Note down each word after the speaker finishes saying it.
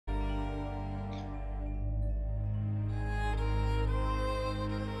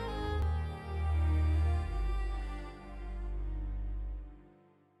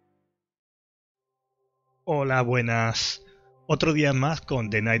Hola, buenas. Otro día más con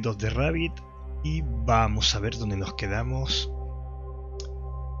The Night of the Rabbit y vamos a ver dónde nos quedamos.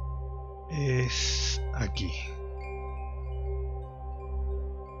 Es aquí.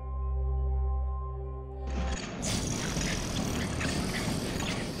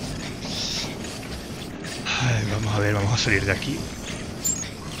 Vamos a ver, vamos a salir de aquí.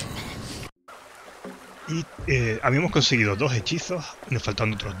 Y habíamos conseguido 2 hechizos, nos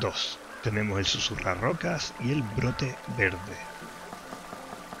faltan otros 2. Tenemos el susurrarrocas y el brote verde.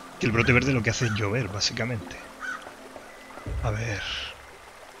 Que el brote verde lo que hace es llover, básicamente. A ver.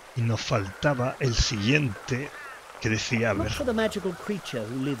 Y nos faltaba el siguiente, que decía, a ver. Look for the magical creature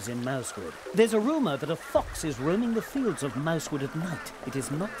who lives in Mousewood. There's a rumor that a fox is roaming the fields of Mousewood at night. It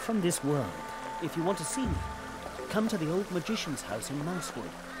is not from this world. If you want to see me, come to the old magician's house in Mousewood.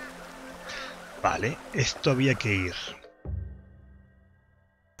 Vale, esto había que ir.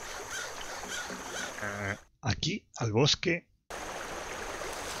 Aquí, al bosque.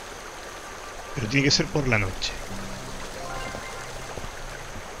 Pero tiene que ser por la noche.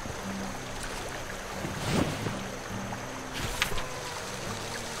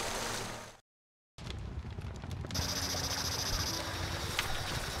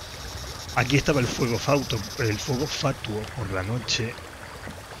 Aquí estaba el fuego fatuo por la noche.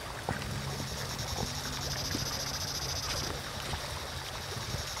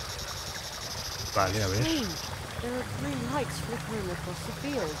 Vale, a ver. There are green lights flickering across the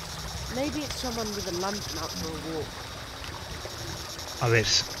fields. Maybe it's someone with a lantern out for a walk. A ver,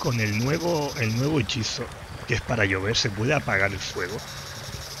 con el nuevo hechizo, que es para llover, ¿se puede apagar el fuego?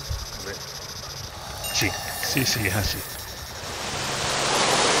 A ver. Sí, es así.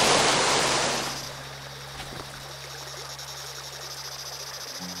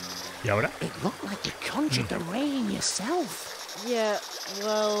 ¿Y ahora? It looked like you conjured the rain yourself. Yeah,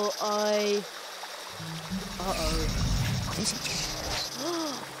 well, I... Uh-oh. What is it?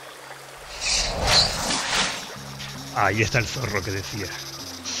 Ahí está el zorro que decía.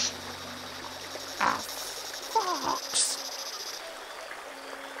 A fox!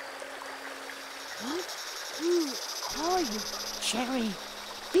 What? Who are you? Cherry,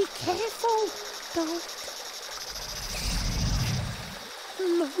 be careful! Don't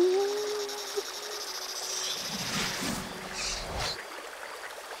move!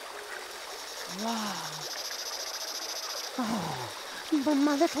 Wow. Oh, but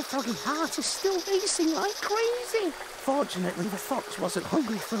my little froggy heart is still racing like crazy. Fortunately, the fox wasn't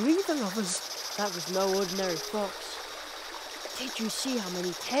hungry for either of us. That was no ordinary fox. Did you see how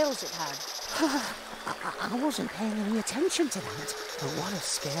many tails it had? I wasn't paying any attention to that. But what a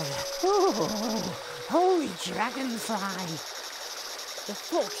scare. Oh, holy dragonfly. The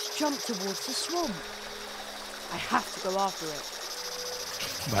fox jumped towards the swamp. I have to go after it.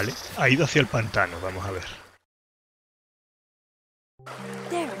 Vale, ha ido hacia el pantano, vamos a ver.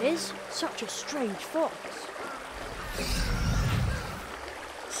 There it is. Such a strange fox.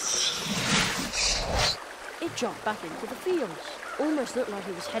 It jumped back into the fields. Almost looked like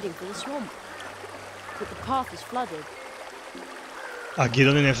it was heading for the swamp. But the path is flooded. Aquí es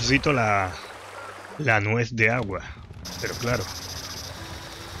donde necesito la nuez de agua. Pero claro.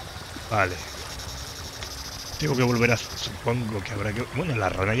 Vale. Tengo que volver a... Supongo que habrá que... Bueno, la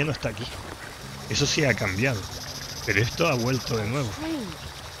rana ya no está aquí. Eso sí ha cambiado. Pero esto ha vuelto de nuevo.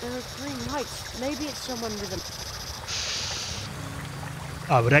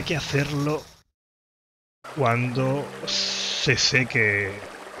 Habrá que hacerlo cuando se seque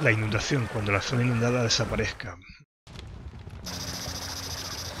la inundación, cuando la zona inundada desaparezca.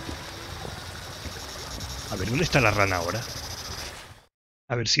 A ver, ¿dónde está la rana ahora?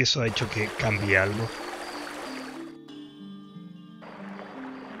 A ver si eso ha hecho que cambie algo.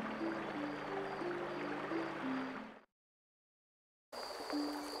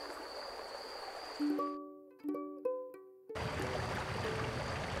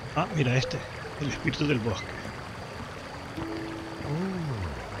 Ah, mira este, el espíritu del bosque. Oh.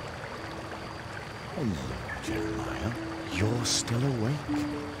 Hello, Jeremiah. You're still awake.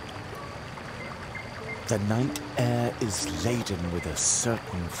 The night air is laden with a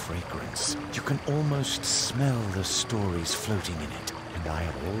certain fragrance. You can almost smell the stories floating in it, and I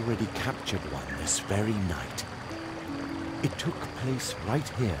have already captured one this very night. It took place right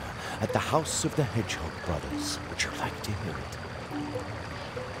here at the house of the Hedgehog brothers. Would you like to hear it?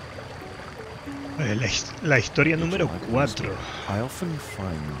 La historia número 4. I often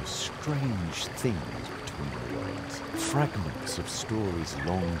find strange things between the worlds. Fragments of stories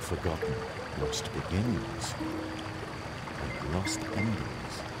long forgotten, lost beginnings, and lost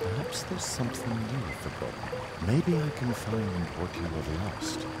endings. Perhaps there's something you've forgotten. Maybe I can find what you have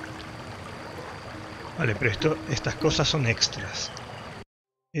lost. Vale, pero estas cosas son extras.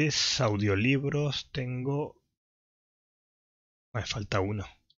 Es audiolibros, tengo... Me falta uno.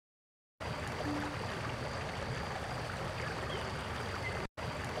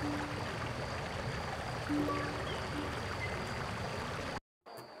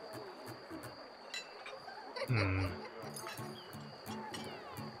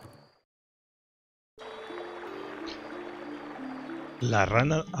 La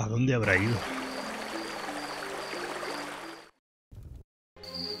rana, ¿a dónde habrá ido?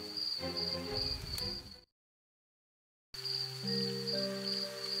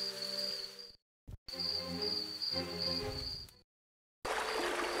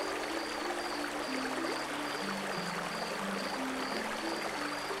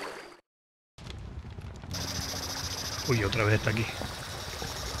 Uy, otra vez está aquí.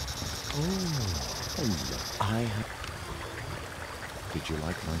 Did you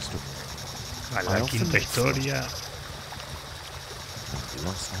like my story? Vale, la quinta historia.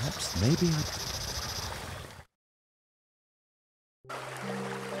 Lost apps? Maybe I...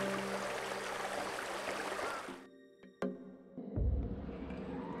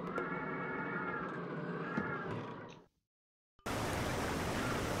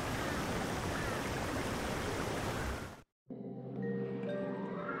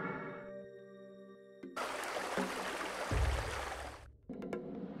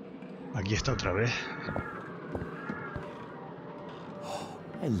 Aquí está otra vez.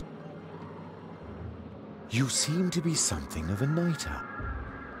 You seem to be something of a night owl.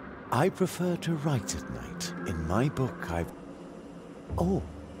 I prefer to write at night. In my book, I've... Oh,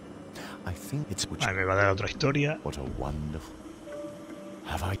 I think it's... Vale, me va a dar otra historia. What a wonderful...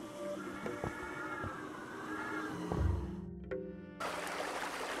 Have I...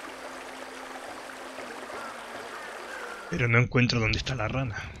 Pero no encuentro dónde está la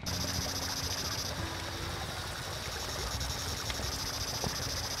rana.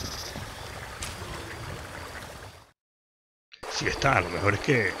 Sí está, a lo mejor es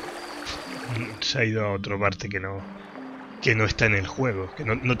que se ha ido a otra parte que no está en el juego, que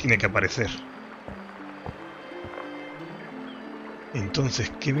no tiene que aparecer.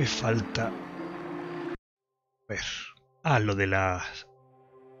 Entonces, ¿qué me falta? A ver. Ah, lo de las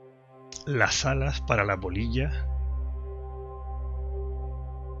alas para la polilla.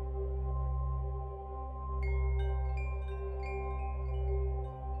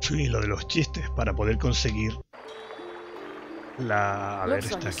 Sí, lo de los chistes para poder conseguir la... A ver,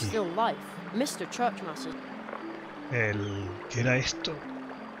 está aquí. ¿Qué era esto?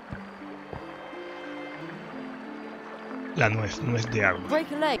 La nuez de agua.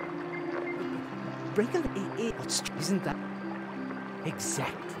 Break a leg. Break a leg? Isn't that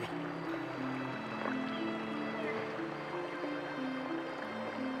exactly?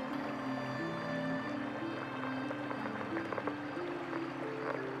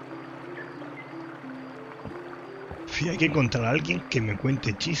 Sí, hay que encontrar a alguien que me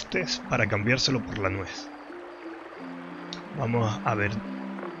cuente chistes para cambiárselo por la nuez. Vamos a ver,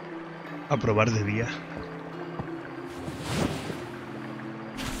 a probar de día.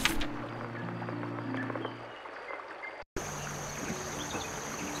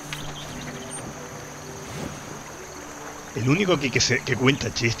 El único que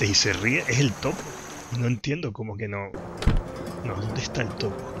cuenta chistes y se ríe es el topo. No entiendo cómo que no... No, ¿dónde está el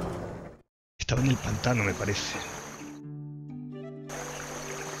topo? Estaba en el pantano, me parece.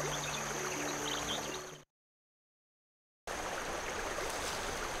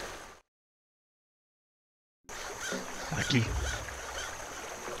 Aquí.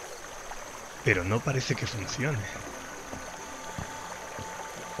 Pero no parece que funcione.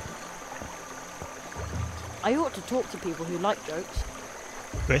 I ought to talk to people who like jokes.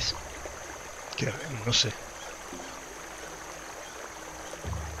 ¿Ves? Que no sé.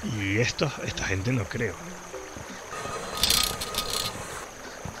 Y esta gente no creo.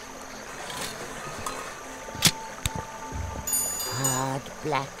 Hard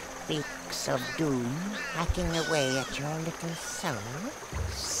black beaks of doom hacking away at your little soul.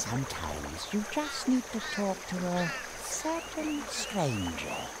 Sometimes you just need to talk to a certain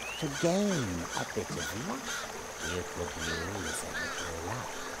stranger to gain a bit of luck. You could use a little luck,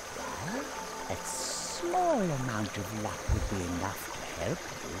 right? A small amount of luck would be enough to help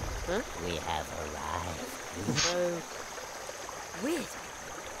you. Huh? We have arrived. So weird.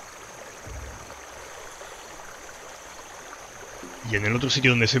 Y en el otro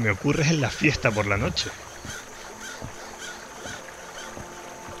sitio donde se me ocurre es en la fiesta por la noche.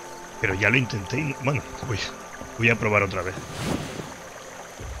 Pero ya lo intenté y... Bueno, voy a probar otra vez.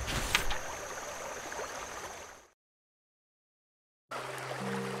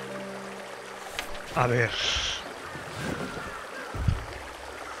 A ver.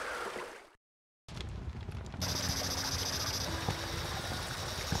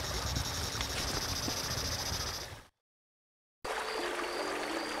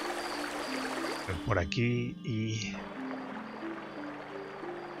 Por aquí y...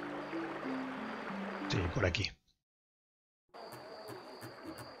 Sí, por aquí.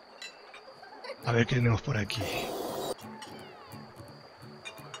 A ver qué tenemos por aquí.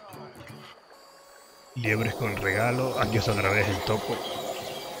 Liebres con regalo. Aquí es otra vez el topo.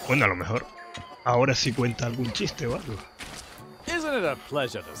 Bueno, a lo mejor ahora sí cuenta algún chiste o algo. Isn't it a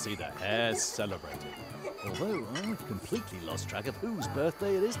pleasure to see the hares celebrating? Although I've completely lost track of whose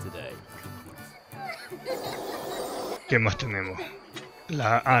birthday it is today. ¿Qué más tenemos?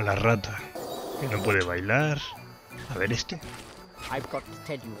 La rata. Que no puede bailar. A ver este. I've got to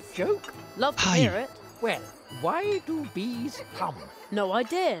tell you a joke. Love to Hi. hear it. Well, why do bees hum? No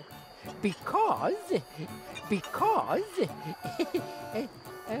idea. Because...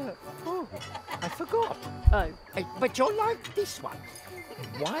 oh, I forgot. Oh. But you'll like this one.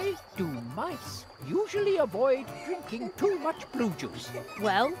 Why do mice usually avoid drinking too much blue juice?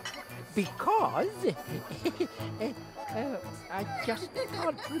 Well, Because... I just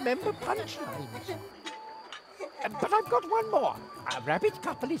can't remember punchlines. But I've got one more. A rabbit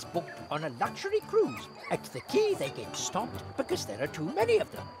couple is booked on a luxury cruise. At the quay, they get stopped because there are too many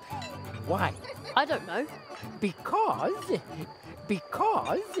of them. Why? I don't know. Because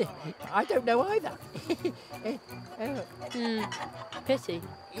I don't know either. Pity.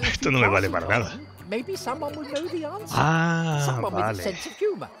 If Esto you no me pass vale it para on, nada. Maybe someone will know the answer. Ah, Someone with a vale. sense of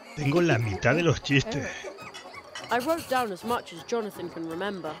humor. Tengo la mitad de los chistes. I wrote down as much as Jonathan can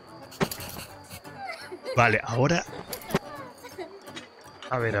remember. Vale, ahora...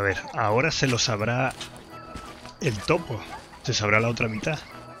 A ver. Ahora se lo sabrá el topo. Se sabrá la otra mitad.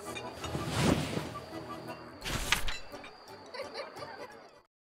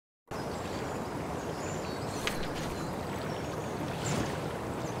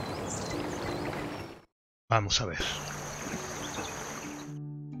 Vamos a ver.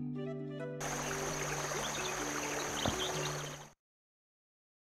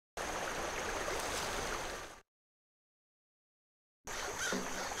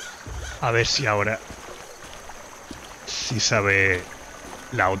 A ver si ahora sí sabe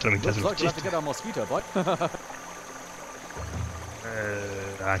la otra mitad de Looks los like we'll have to chistes. get our mosquito bite.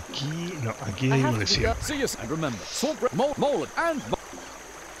 Aquí no, aquí I hay have uno de to be siempre. See you soon. And remember, swamp mole and...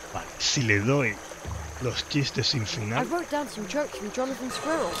 Vale, si le doy los chistes sin I final, wrote down some jokes from Jonathan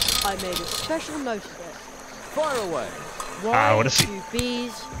Squirrel. I made a special note of it. Fire away. Why Ahora sí. do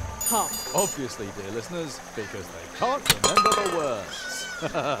bees hum? Obviously, dear listeners, because they can't remember the words. And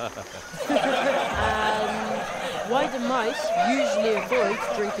why do mice usually avoid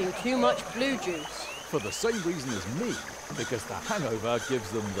drinking too much blue juice? For the same reason as me, because the hangover gives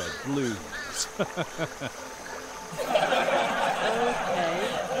them the blues. Okay.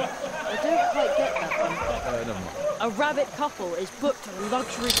 I don't quite get that one. Never mind. A rabbit couple is booked on a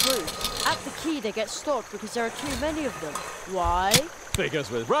luxury cruise. At the quay, they get stopped because there are too many of them. Why?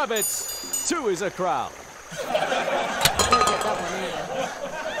 Because with rabbits, two is a crowd. I don't get that one either.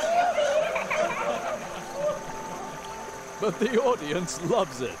 But the audience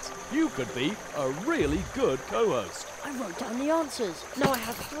loves it. You could be a really good co-host. I wrote down the answers. Now I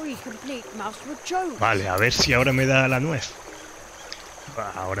have 3 complete mousewood jokes. vale, a ver si ahora me da la nuez.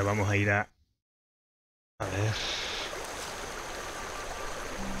 Ahora vamos a ir a... A ver...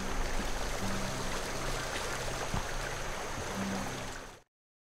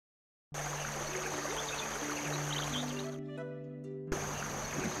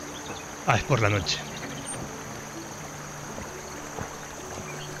 Ah, es por la noche.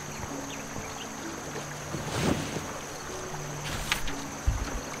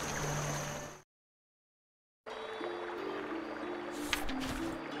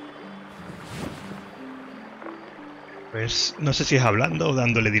 Pues no sé si es hablando o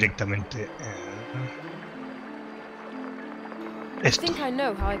dándole directamente. I Esto. think I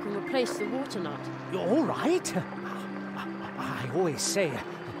know how I can replace the water nut. You're all right. I always say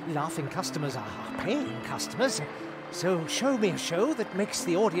laughing customers are paying customers. So show me a show that makes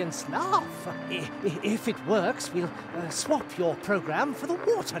the audience laugh. If it works, we'll swap your program for the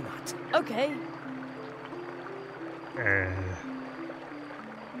water nut. Okay,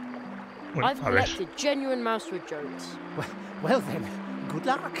 Bueno, I've a ver. collected genuine mousewood jokes. Well then, good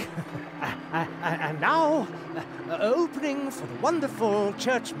luck. And now, opening for the wonderful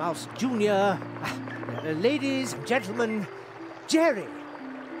Church Mouse Jr., ladies and gentlemen, Jerry.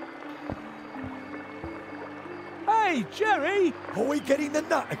 Hey, Jerry! Are we getting the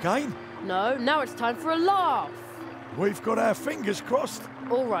nut again? No, now it's time for a laugh. We've got our fingers crossed.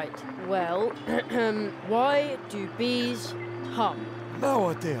 All right, well, why do bees hum? No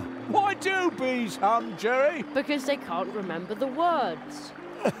idea. Why do bees hum, Jerry? Because they can't remember the words.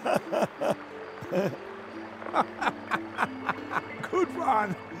 Good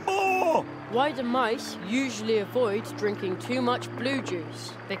one. More! Why do mice usually avoid drinking too much blue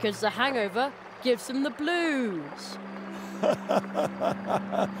juice? Because the hangover gives them the blues.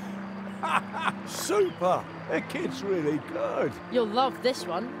 Super! The kid's really good. You'll love this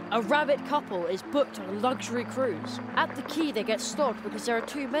one. A rabbit couple is booked on a luxury cruise. At the quay, they get stopped because there are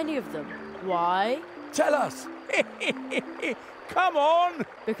too many of them. Why? Tell us. Come on!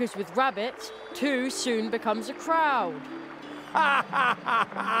 Because with rabbits, two soon becomes a crowd.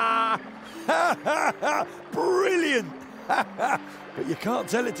 Brilliant! But you can't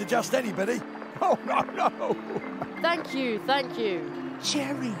tell it to just anybody. Oh, no. Thank you, thank you.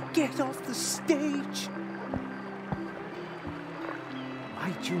 Jerry, get off the stage.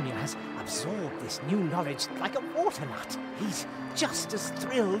 My junior has absorbed this new knowledge like a water nut. He's just as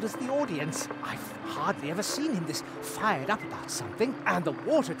thrilled as the audience. I've hardly ever seen him this fired up about something, and the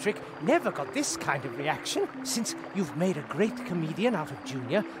water trick never got this kind of reaction. Since you've made a great comedian out of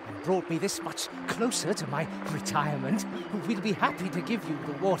Junior and brought me this much closer to my retirement, we'll be happy to give you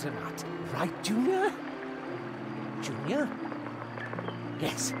the water nut. Right, Junior? Junior?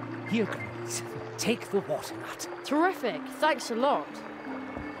 Yes, he agrees. Take the water nut. Terrific, thanks a lot.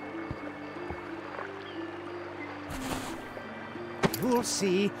 You'll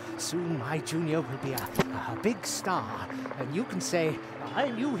see, soon my junior will be a big star, and you can say,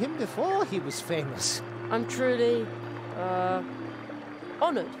 I knew him before he was famous. I'm truly,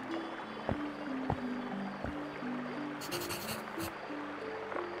 honored.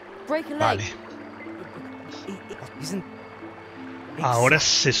 Break a leg. Vale. Isn't Ahora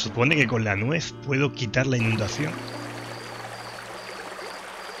se supone que con la nuez puedo quitar la inundación.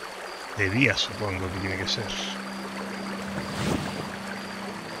 De día supongo que tiene que ser.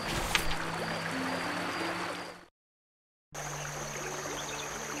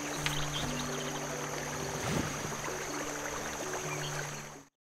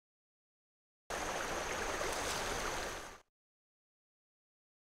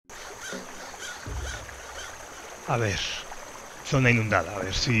 A ver, zona inundada, a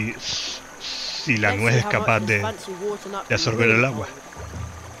ver si la nuez es capaz de absorber el agua.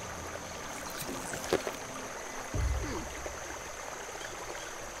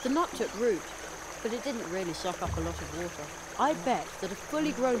 The nut took root, but it didn't really suck up a lot of water. I bet that a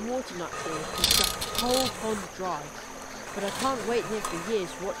fully grown water nut tree can suck the whole pond dry, but I can't wait here for years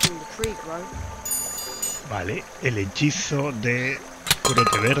watching the tree grow. Vale, el hechizo de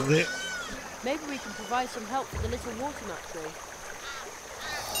brote verde. Maybe we can provide some help for the little water nut tree.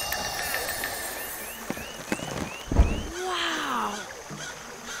 Wow!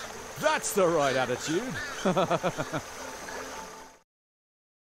 That's the right attitude.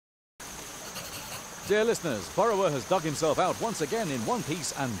 Dear listeners, Burrower has dug himself out once again in one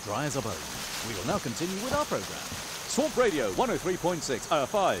piece and dry as a bone. We will now continue with our programme. Swamp Radio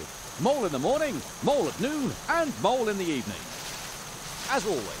 103.5. Mole in the morning, Mole at noon, and Mole in the evening. As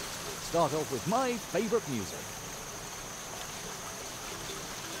always, we'll start off with my favourite music.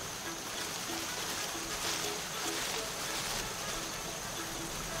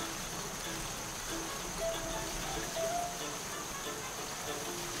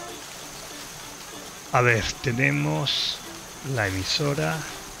 A ver, tenemos la emisora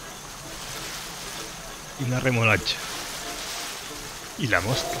y una remolacha y la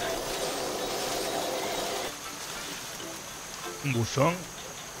mosca, un buzón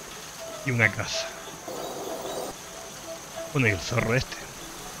y una casa. Bueno, y el zorro este.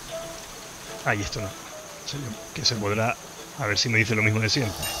 Ah, y esto no. Que se podrá... A ver si me dice lo mismo de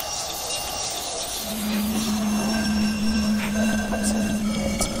siempre.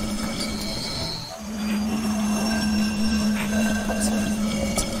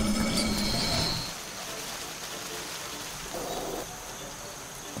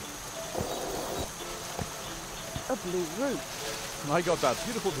 A blue root. I got that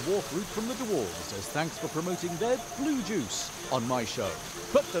beautiful dwarf root from the dwarves as thanks for promoting their blue juice on my show.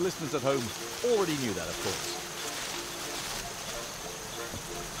 But the listeners at home already knew that, of course.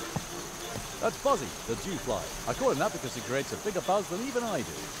 That's Buzzy, the dewfly. I call him that because he creates a bigger buzz than even I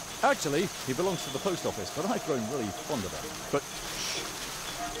do. Actually, he belongs to the post office, but I've grown really fond of him. But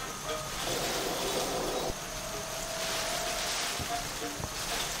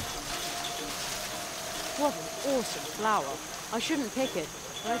What an awesome flower. I shouldn't pick it,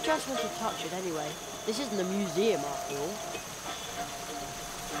 but I just want to touch it anyway. This isn't a museum after all.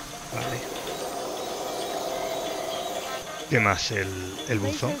 Vale. ¿Qué más? El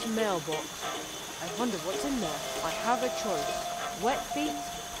buzón. Plato's mailbox. I wonder what's in there. I have a choice. Wet feet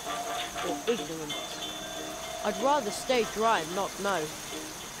or ignorance. I'd rather stay dry and not know.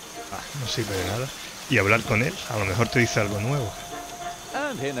 Ah, no sirve de nada. Y hablar con él, a lo mejor te dice algo nuevo.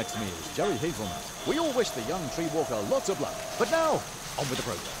 And here next to me is Jerry Hazelnut. We all wish the young tree walker lots of luck. But now, on with the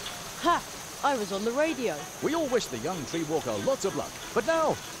program. Ha! I was on the radio. We all wish the young tree walker lots of luck. But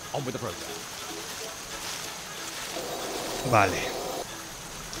now, on with the program. Vale.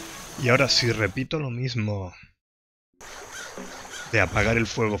 Y ahora si repito lo mismo de apagar el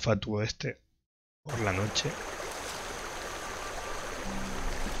fuego fatuo este por la noche.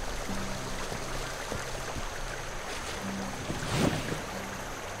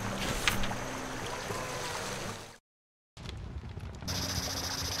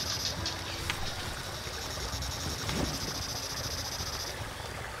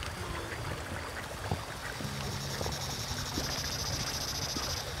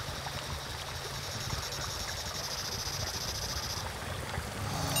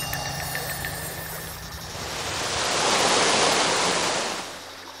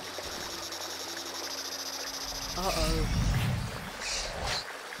 Uh-oh.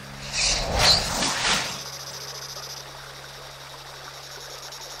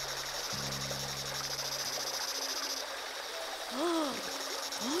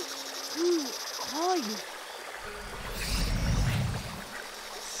 What? Who are you?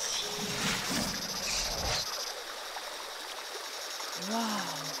 Wow.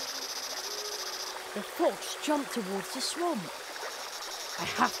 The fox jumped towards the swamp. I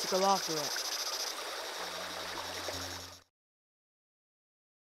have to go after it.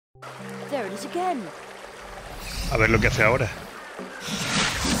 There it is again. A ver lo que hace ahora.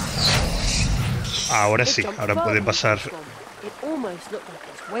 Ahora sí, ahora puede pasar. It almost looked like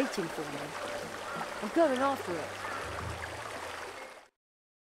it's waiting for me. I'm going after it.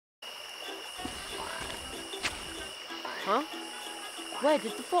 Huh? Where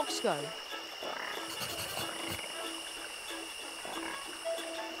did the fox go?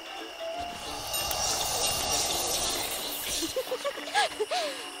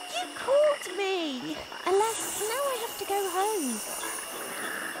 You caught me! Alas, now I have to go home.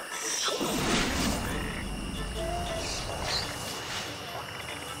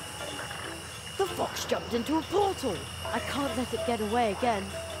 The fox jumped into a portal. I can't let it get away again.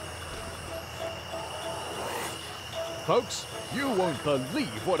 Folks, you won't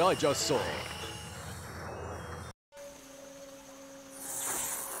believe what I just saw.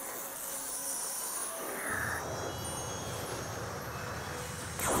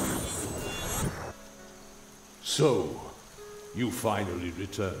 So, you finally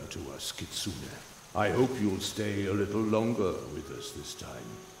returned to us, Kitsune. I hope you'll stay a little longer with us this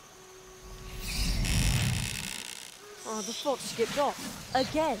time. Oh, the fox skipped off.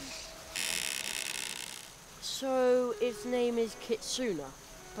 Again. So, its name is Kitsune.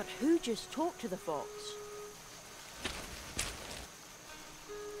 But who just talked to the fox?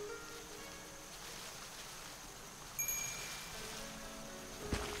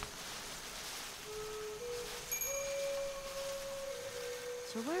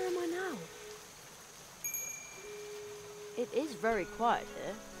 So where am I now? It is very quiet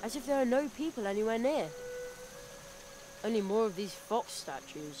here, as if there are no people anywhere near. Only more of these fox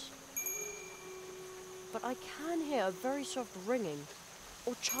statues. But I can hear a very soft ringing,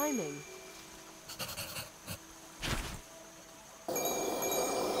 or chiming.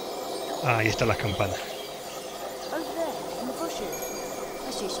 Ah, ahí están las campanas. Over there, in the bushes,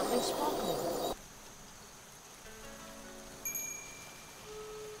 I see something sparkling.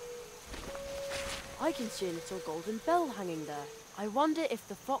 I can see a little golden bell hanging there. I wonder if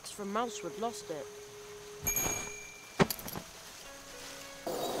the fox from Mousewood lost it.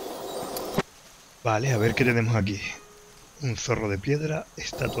 Vale, a ver qué tenemos aquí. Un zorro de piedra,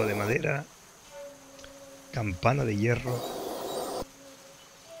 estatua de madera, campana de hierro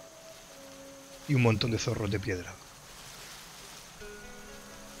y un montón de zorros de piedra.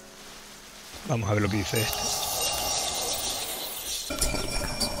 Vamos a ver lo que dice esto.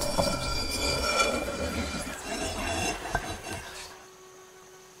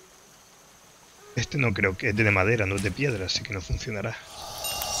 Este no creo que es de madera, no es de piedra, así que no funcionará.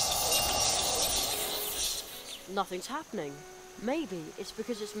 Nothing's happening. Maybe it's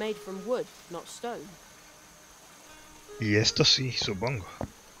because it's made from wood, not stone. Y esto sí, supongo.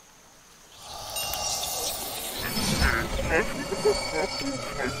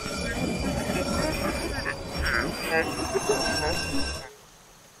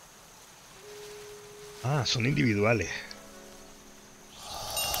 Ah, son individuales.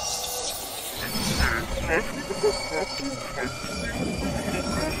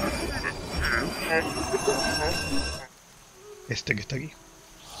 Este que está aquí.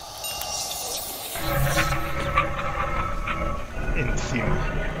 Encima.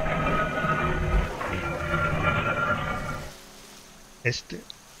 Este.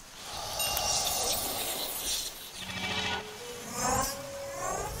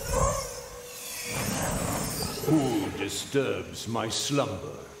 Who disturbs my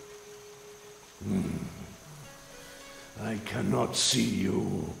slumber? I cannot see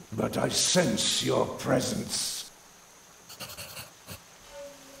you, but I sense your presence.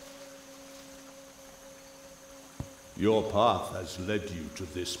 Your path has led you to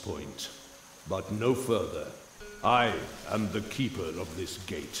this point, but no further. I am the keeper of this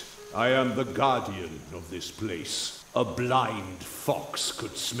gate. I am the guardian of this place. A blind fox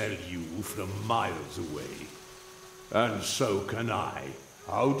could smell you from miles away. And so can I.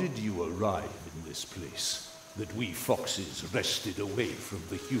 How did you arrive in this place? That we foxes wrested away from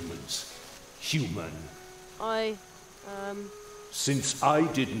the humans. Human. Since I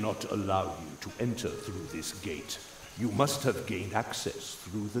did not allow you to enter through this gate, you must have gained access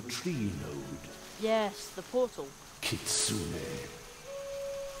through the tree node. Yes, the portal. Kitsune.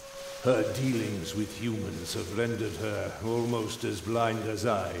 Her dealings with humans have rendered her almost as blind as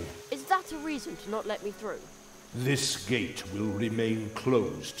I. Is that a reason to not let me through? This gate will remain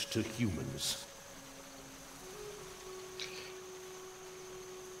closed to humans.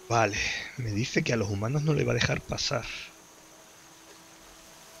 Vale, me dice que a los humanos no le va a dejar pasar.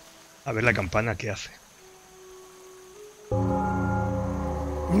 A ver la campana que hace.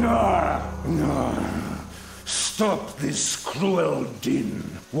 No. Stop this cruel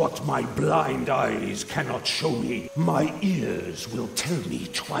din. What my blind eyes cannot show me, my ears will tell me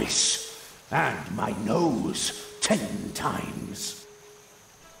twice. And my nose 10 times.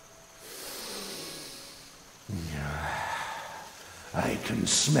 I can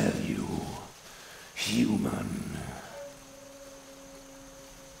smell you, human.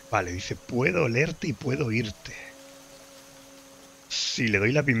 Vale, dice, puedo olerte y puedo oírte. Si le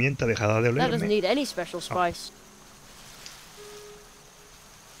doy la pimienta dejará de olerme. That doesn't need any special spice.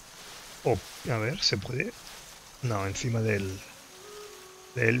 Oh, a ver, ¿se puede? No, encima de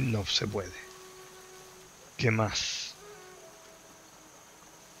él no se puede. ¿Qué más?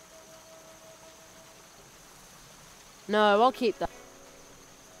 No, I'll keep that.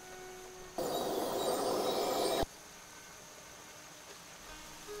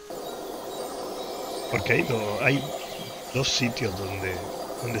 Porque hay dos sitios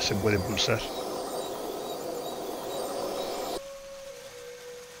donde se puede pulsar.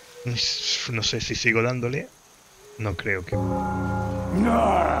 No sé si sigo dándole. No creo que...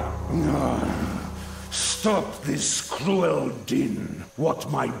 No. Stop this cruel din.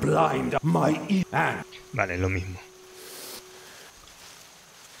 What my blind, my and... Vale, lo mismo.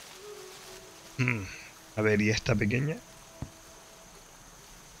 A ver, ¿y esta pequeña?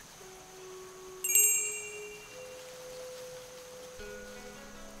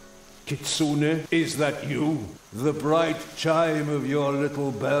 Kitsune, is that you? The bright chime of your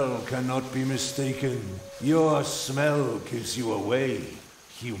little bell cannot be mistaken. Your smell gives you away,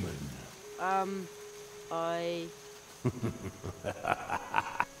 human.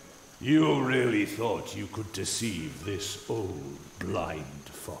 You really thought you could deceive this old, blind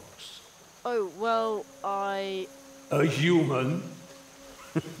fox? Oh, well, A human?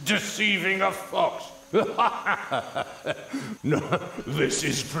 Deceiving a fox? No, this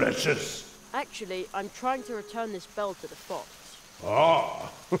is precious. Actually, I'm trying to return this bell to the fox.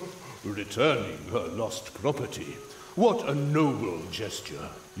 Ah, returning her lost property. What a noble gesture.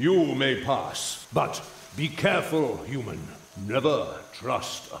 You may pass, but be careful, human. Never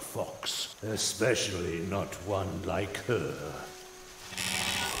trust a fox, especially not one like her.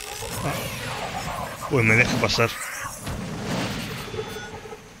 Pues me deja pasar.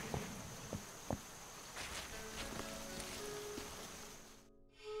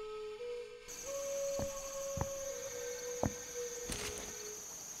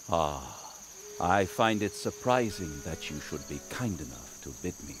 I find it surprising that you should be kind enough to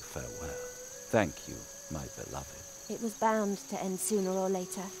bid me farewell. Thank you, my beloved. It was bound to end sooner or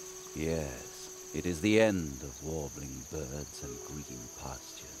later. Yes, it is the end of warbling birds and green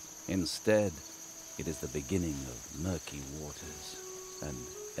pastures. Instead, it is the beginning of murky waters and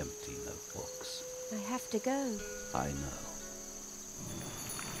empty notebooks. I have to go. I know.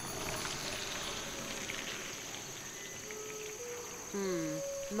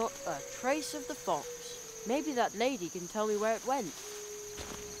 Not a trace of the fox. Maybe that lady can tell me where it went.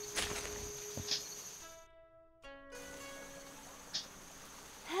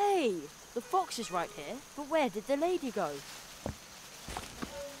 Hey, The fox is right here, but where did the lady go?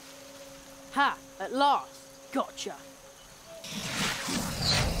 Ha! At last! Gotcha!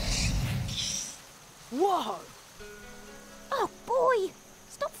 Whoa! Oh, boy!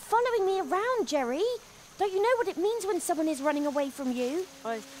 Stop following me around, Jerry. Don't you know what it means when someone is running away from you?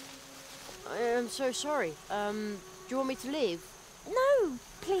 I am so sorry. Do you want me to leave? No,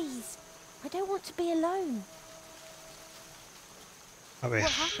 please. I don't want to be alone. A ver.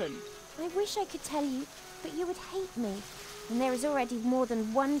 What happened? I wish I could tell you, but you would hate me. And there is already more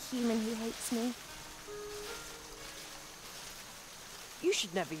than one human who hates me. You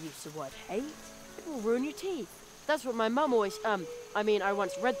should never use the word hate. It will ruin your teeth. That's what my mum always, I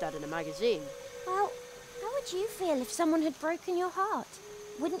once read that in a magazine. Well, how would you feel if someone had broken your heart?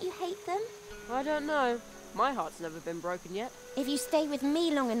 Wouldn't you hate them? I don't know. My heart's never been broken yet. If you stay with me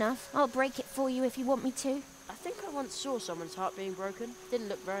long enough, I'll break it for you if you want me to. I think I once saw someone's heart being broken. Didn't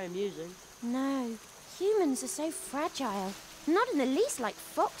look very amusing. No, humans are so fragile. Not in the least like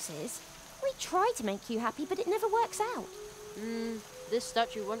foxes. We try to make you happy, but it never works out. This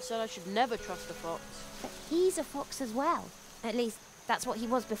statue once said I should never trust a fox. But he's a fox as well. At least, that's what he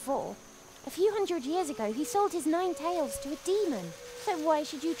was before. A few hundred years ago, he sold his 9 tails to a demon. So why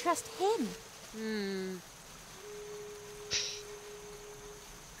should you trust him?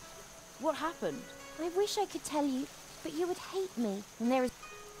 What happened? I wish I could tell you, but you would hate me. And there is...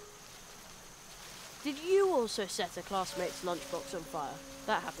 Did you also set a classmate's lunchbox on fire?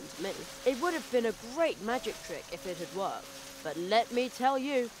 That happened to me. It would have been a great magic trick if it had worked. But let me tell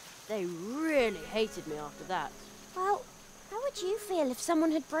you, they really hated me after that. Well, how would you feel if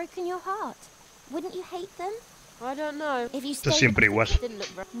someone had broken your heart? Wouldn't you hate them? I don't know. If you Esto es siempre igual.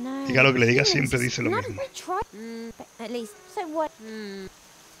 No. Diga lo que le diga, siempre dice lo Not mismo. if we try. But at least, so what?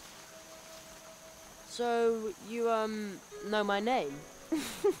 So, you, know my name?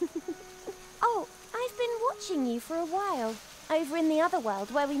 Oh, I've been watching you for a while. Over in the other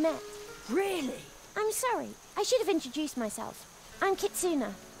world where we met. Really? I'm sorry. I should have introduced myself. I'm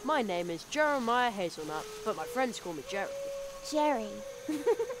Kitsuna. My name is Jeremiah Hazelnut, but my friends call me Jerry. Jerry.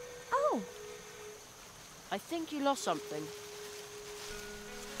 Oh. I think you lost something.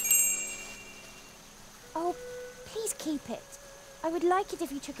 Oh, please keep it. I would like it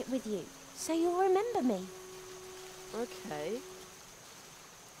if you took it with you, so you'll remember me. Okay.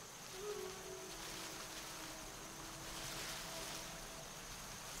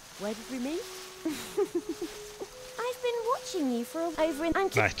 Where did we meet? I've been watching you for over in...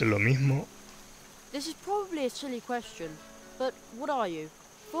 Esto es lo mismo. This is probably a silly question, but what are you?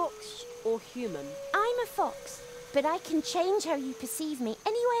 Fox or human? I'm a fox, but I can change how you perceive me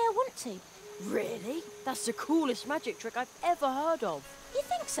any way I want to. Really? That's the coolest magic trick I've ever heard of. You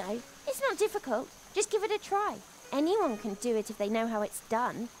think so? It's not difficult. Just give it a try. Anyone can do it if they know how it's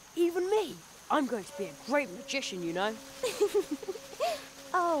done. Even me. I'm going to be a great magician, you know.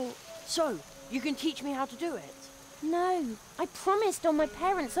 Oh. So, you can teach me how to do it? No. I promised on my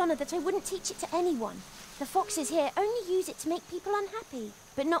parents' honour that I wouldn't teach it to anyone. The foxes here only use it to make people unhappy.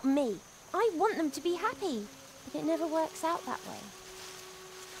 But not me. I want them to be happy. But it never works out that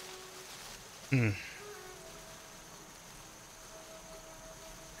way.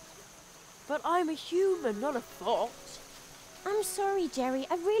 But I'm a human, not a fox. I'm sorry, Jerry.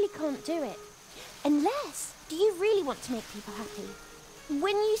 I really can't do it. Unless, do you really want to make people happy?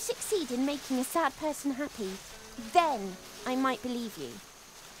 When you succeed in making a sad person happy, then I might believe you.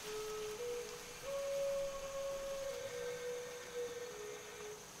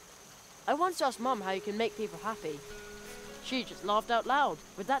 I once asked Mum how you can make people happy. She just laughed out loud.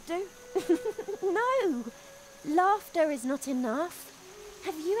 Would that do? No! Laughter is not enough.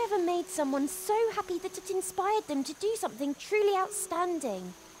 Have you ever made someone so happy that it inspired them to do something truly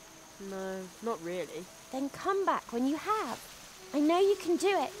outstanding? No, not really. Then come back when you have. I know you can do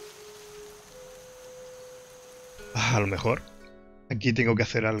it. A lo mejor aquí tengo que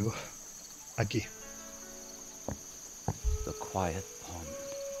hacer algo. Aquí. The quiet pond.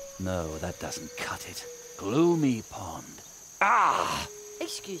 No, that doesn't cut it. Gloomy pond. Ah!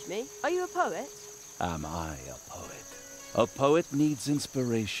 Excuse me, are you a poet? Am I a poet? A poet needs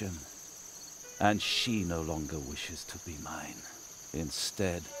inspiration. And she no longer wishes to be mine.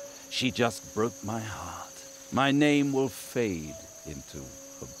 Instead, she just broke my heart. My name will fade into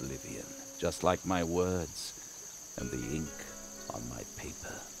oblivion, just like my words and the ink on my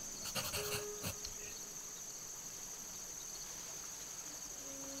paper.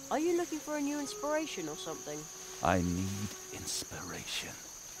 Are you looking for a new inspiration or something? I need inspiration.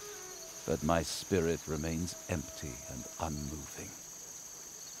 But my spirit remains empty and unmoving.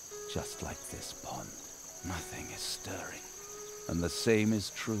 Just like this pond, nothing is stirring. And the same is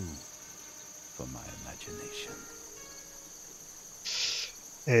true for my imagination.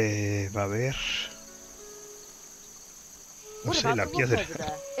 Va a ver... No What sé, about la the rock piedra. over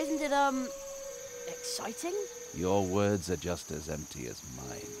there? Isn't it, exciting? Your words are just as empty as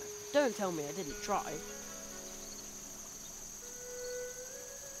mine. Don't tell me I didn't try.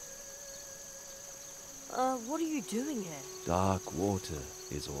 What are you doing here? Dark water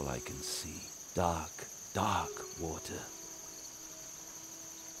is all I can see. Dark, dark water.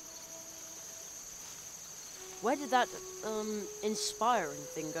 Where did that, inspiring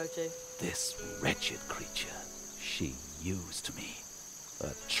thing go to? This wretched creature, she used me.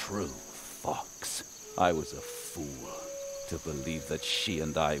 A true fox. I was a fool to believe that she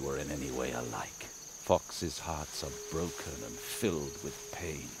and I were in any way alike. Foxes' hearts are broken and filled with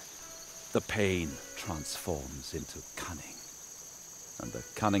pain. The pain transforms into cunning. And the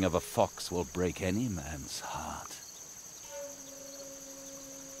cunning of a fox will break any man's heart.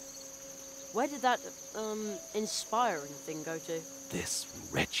 Where did that, inspiring thing go to? This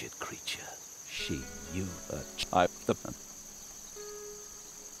wretched creature, she used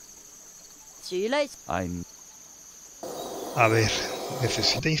See you later. A ver,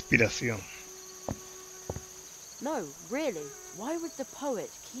 necesita inspiración. No, really. Why would the poet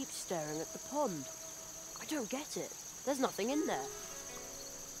keep staring at the pond? I don't get it. There's nothing in there.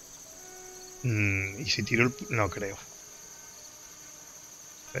 Y si tiro el... No creo.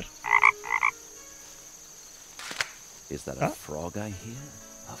 A ver. Is that a frog I hear?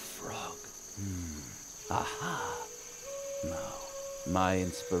 A frog. Aha. No. My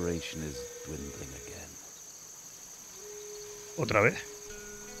inspiration is dwindling again. Otra vez.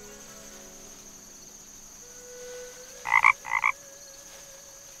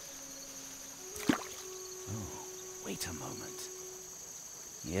 Oh, wait a moment.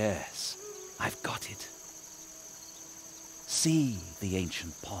 Yes, I've got it. See the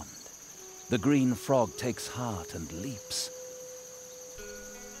ancient pond. The green frog takes heart and leaps.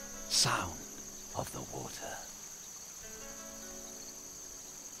 Sound of the water.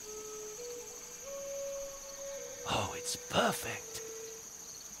 Oh, it's perfect.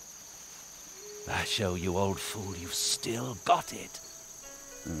 I show you, old fool, you've still got it.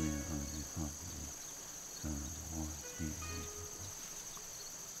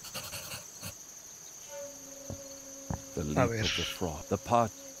 The leap of the frog, the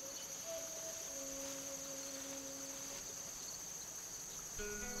part...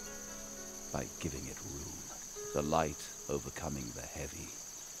 By giving it room, the light overcoming the heavy.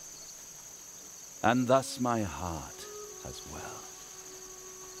 And thus my heart as well.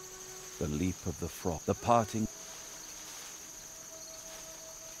 The leap of the frog, the parting.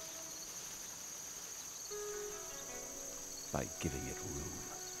 By giving it room,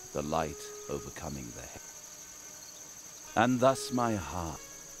 the light overcoming the heavy. And thus my heart.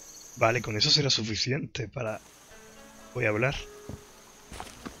 Vale, con eso será suficiente para... Voy a hablar.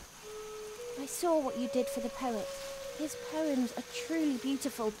 I saw what you did for the poet. His poems are truly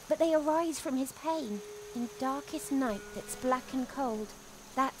beautiful, but they arise from his pain. In darkest night that's black and cold,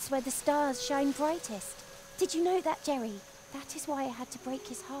 that's where the stars shine brightest. Did you know that, Jerry? That is why I had to break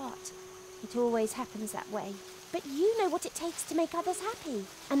his heart. It always happens that way. But you know what it takes to make others happy.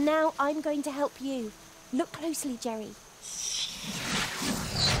 And now I'm going to help you. Look closely, Jerry.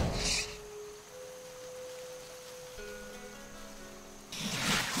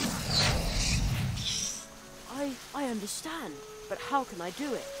 I understand, but how can I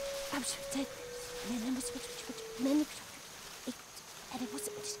do it?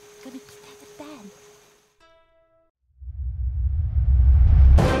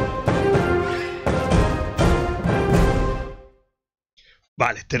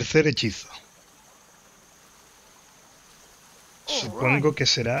 Vale, tercer hechizo. Supongo que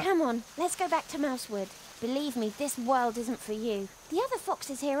será... Come on, let's go back to Mousewood. Believe me, this world isn't for you. The other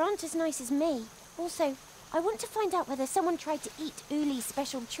foxes here aren't as nice as me. Also, I want to find out whether someone tried to eat Uli's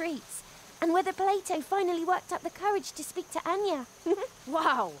special treats, and whether Plato finally worked up the courage to speak to Anya.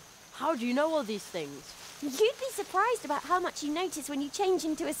 Wow! How do you know all these things? You'd be surprised about how much you notice when you change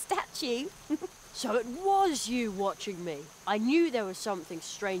into a statue. So it was you watching me. I knew there was something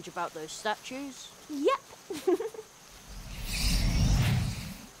strange about those statues. Yep.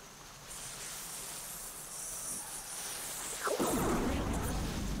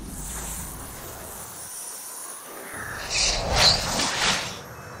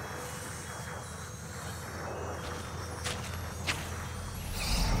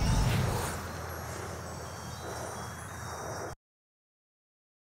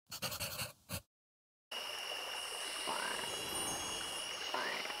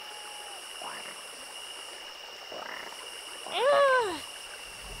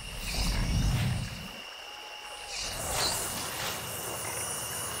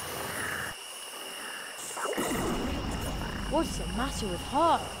 What's the matter with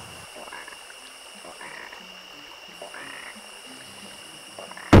her?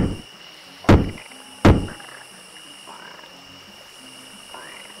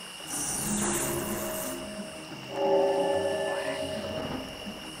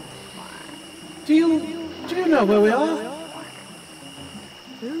 Do you know where we are?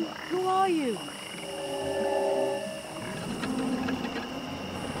 Who are you?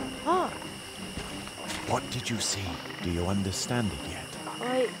 Ah, What did you see? Do you understand it yet?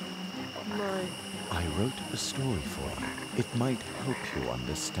 No. I wrote a story for you. It might help you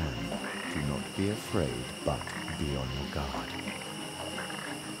understand. Do not be afraid, but be on your guard.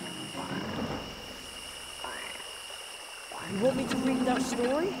 You want me to read that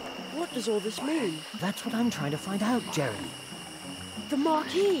story? What does all this mean? That's what I'm trying to find out, Jerry. The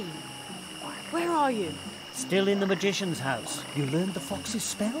Marquis! Where are you? Still in the magician's house. You learned the fox's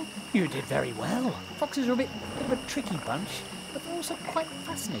spell? You did very well. Foxes are a bit of a tricky bunch, but they're also quite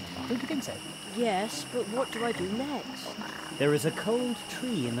fascinating. Don't you think so? Yes, but what do I do next? There is a cold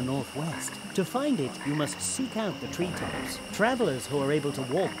tree in the northwest. To find it, you must seek out the treetops. Travelers who are able to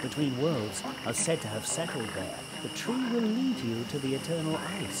walk between worlds are said to have settled there. The tree will lead you to the eternal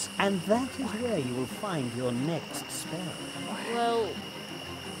ice, and that is where you will find your next spell. Well,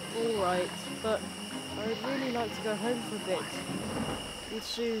 all right, but I'd really like to go home for a bit. And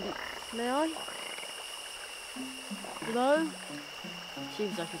soon, may I? Hello?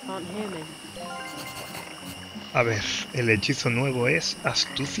 Seems like you can't hear me. A ver, el hechizo nuevo es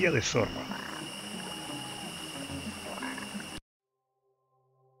Astucia de Zorro.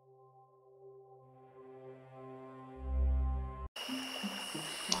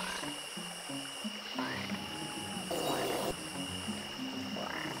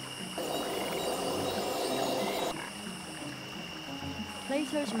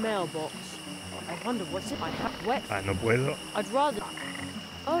 Plato's mailbox. I wonder what's it. I have wet. Ah, no puedo. I'd rather.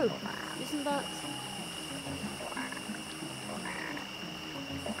 Oh, isn't that?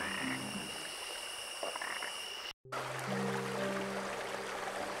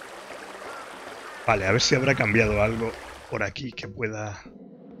 Vale, a ver si habrá cambiado algo por aquí que pueda...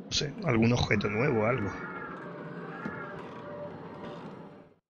 No sé, algún objeto nuevo o algo.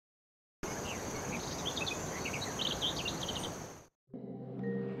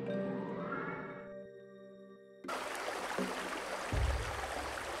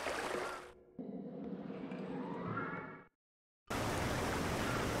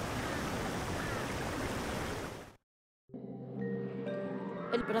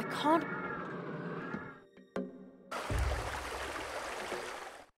 But I can't.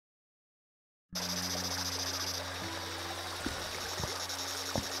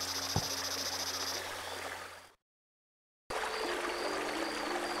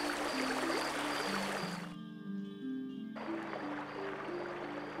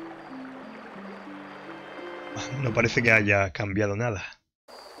 No parece que haya cambiado nada.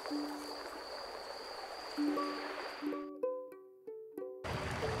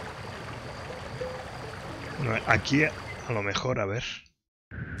 Bueno, aquí a lo mejor, a ver.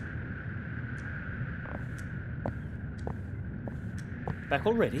 Back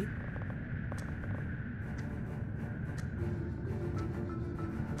already?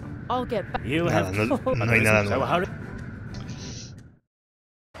 I'll get back. You Nada, have... no hay nada So nuevo. how...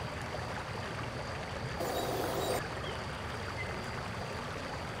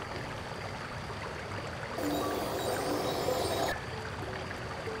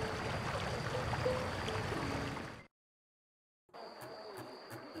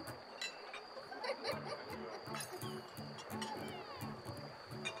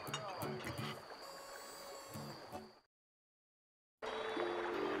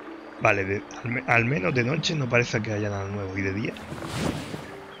 Vale, al menos de noche no parece que haya nada nuevo. ¿Y de día?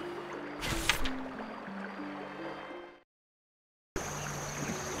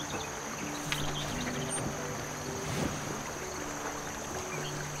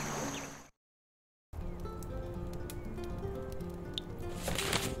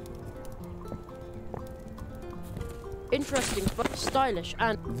 Interesting, stylish,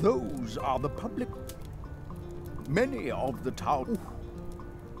 and Those are the public. Many of the town.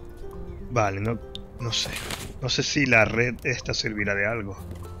 Vale, no sé. No sé si la red esta servirá de algo.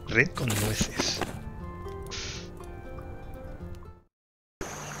 Red con nueces.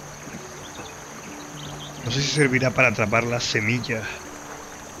 No sé si servirá para atrapar las semillas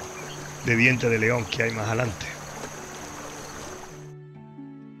de diente de león que hay más adelante.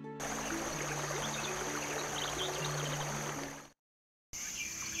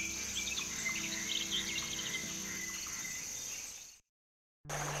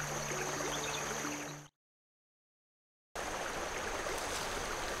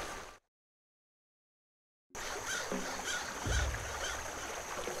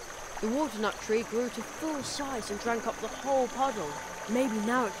 The water-nut tree grew to full size and drank up the whole puddle. Maybe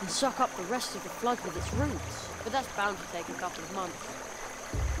now it can suck up the rest of the flood with its roots, but that's bound to take a couple of months.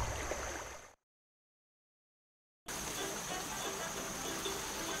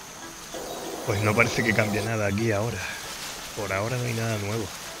 Pues no parece que cambie nada aquí ahora. Por ahora no hay nada nuevo.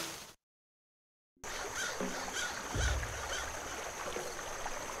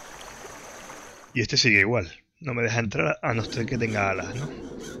 Y este sigue igual. No me deja entrar a no ser que tenga alas, ¿no?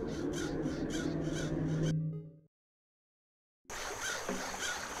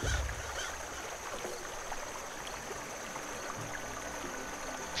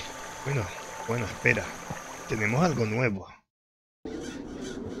 Bueno, espera. Tenemos algo nuevo.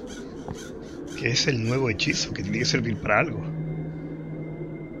 ¿Qué es el nuevo hechizo que tiene que servir para algo?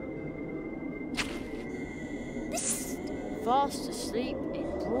 Fast asleep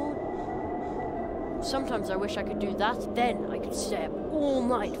in broad. Sometimes I wish I could do that, then I could stay up all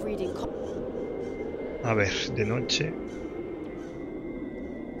night reading. A ver, de noche.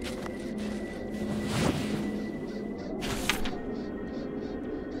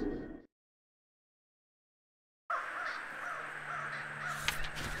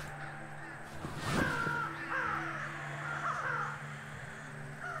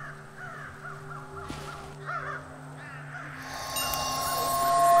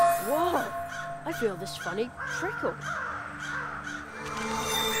 I feel this funny trickle.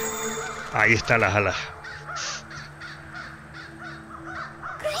 Ahí están las alas.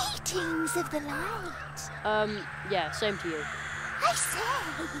 Greetings of the light. Yeah, same to you. I say,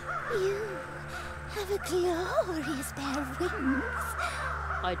 you have a glorious pair of wings.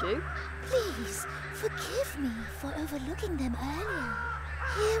 I do? Please, forgive me for overlooking them earlier.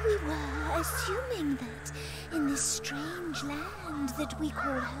 Here we were, assuming that in this strange land that we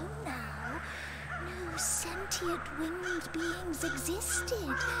call home now, no sentient winged beings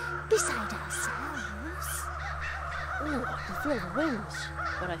existed beside ourselves. Oh, I can feel the wings,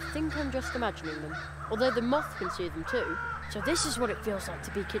 but I think I'm just imagining them. Although the moth can see them too. So this is what it feels like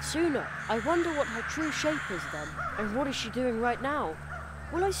to be Kitsuna. I wonder what her true shape is then, and what is she doing right now?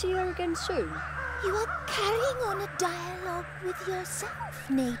 Will I see her again soon? You are carrying on a dialogue with yourself,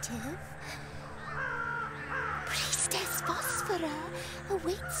 native. Priestess Phosphora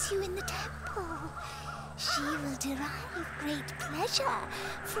awaits you in the temple. She will derive great pleasure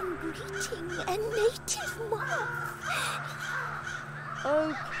from greeting a native moth.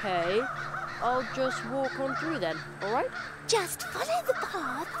 Okay, I'll just walk on through then, alright? Just follow the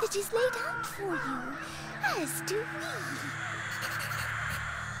path that is laid out for you, as do we.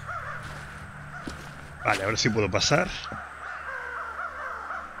 Vale, ahora sí puedo pasar.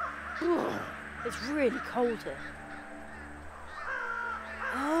 It's really cold here.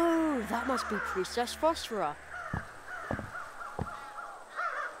 Oh, that must be Priestess Phosphora.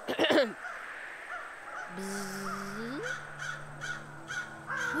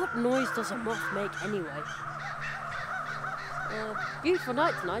 What noise does a moth make anyway? Beautiful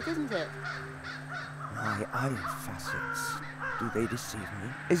night tonight, isn't it? My eye facets. Do they deceive me?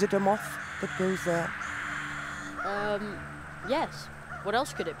 Is it a moth that goes there? Yes. What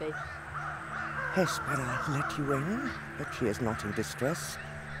else could it be? Hespera let you in, but she is not in distress.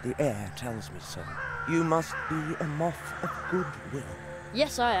 The air tells me so. You must be a moth of goodwill.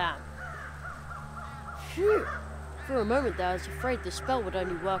 Yes, I am. Phew. For a moment there, I was afraid the spell would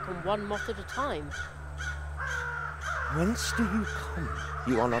only work on one moth at a time. Whence do you come?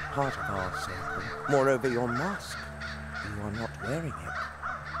 You are not part of our circle. Moreover, your mask. You are not wearing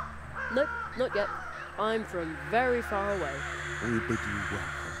it. Nope, not yet. I'm from very far away. We bid you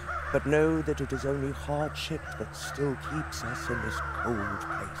welcome, but know that it is only hardship that still keeps us in this cold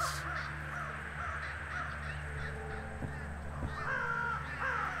place.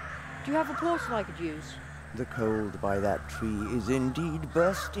 Do you have a portal I could use? The cold by that tree is indeed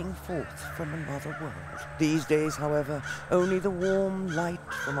bursting forth from another world. These days, however, only the warm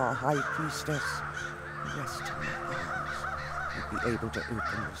light from our High Priestess, resting in my arms, will be able to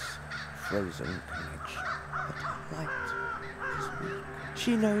open this frozen connection. But her light is weak.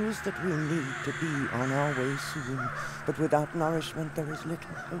 She knows that we need to be on our way soon, but without nourishment there is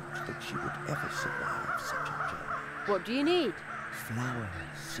little hope that she would ever survive such a journey. What do you need? Flower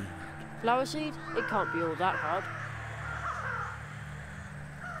seed. Flower seed? It can't be all that hard.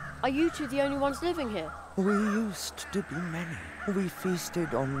 Are you two the only ones living here? We used to be many. We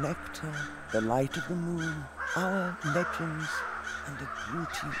feasted on nectar, the light of the moon, our legends, and the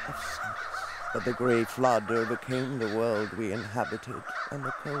beauty of scents. But the great flood overcame the world we inhabited, and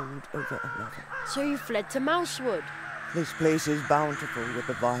the cold over another. So you fled to Mousewood? This place is bountiful with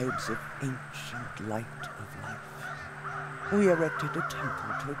the vibes of ancient light of life. we erected a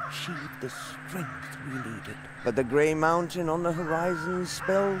temple to achieve the strength we needed. But the grey mountain on the horizon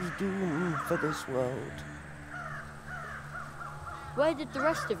spells doom for this world. Where did the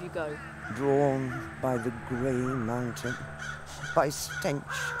rest of you go? Drawn by the grey mountain, by stench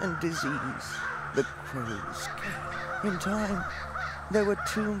and disease, the crows came. In time, there were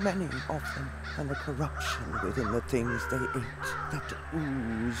too many of them, and the corruption within the things they ate that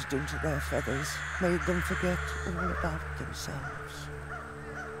oozed into their feathers made them forget all about themselves.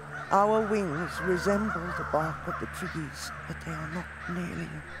 Our wings resemble the bark of the trees, but they are not nearly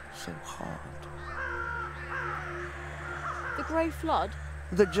so hard. The Grey Flood?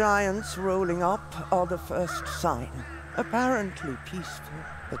 The giants rolling up are the first sign. Apparently peaceful,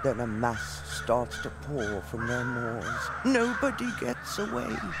 but then a mass starts to pour from their maws. Nobody gets away,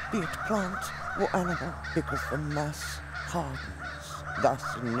 be it plant or animal, because the mass hardens, thus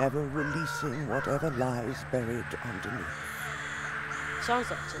never releasing whatever lies buried underneath. Sounds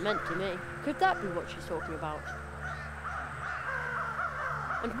like cement to me. Could that be what she's talking about?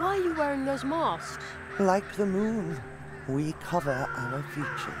 And why are you wearing those masks? Like the moon, we cover our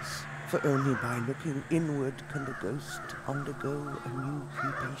features. For only by looking inward can the ghost undergo a new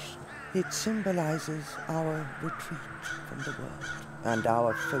pupation. It symbolizes our retreat from the world and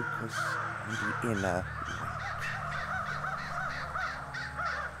our focus on the inner light.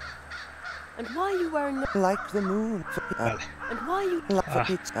 And why are you wearing the... Like the moon. And why are you... Like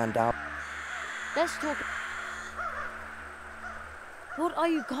it and our... Let's talk... What are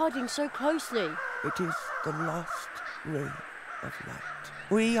you guarding so closely? It is the last ray of light.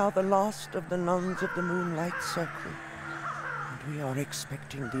 We are the last of the nuns of the Moonlight Circle, and we are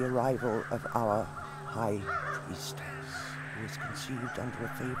expecting the arrival of our High Priestess, who is conceived under a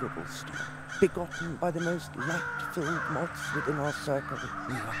favourable star, begotten by the most light-filled moths within our circle.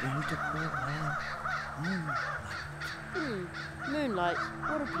 We are going to call her Moonlight. Moonlight.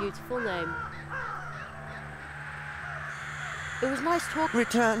 What a beautiful name. It was nice talking.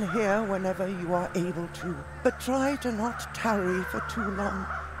 Return here whenever you are able to, but try to not tarry for too long.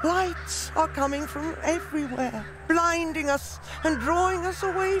 Lights are coming from everywhere, blinding us and drawing us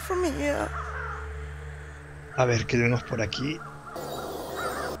away from here. A ver, ¿qué tenemos por aquí?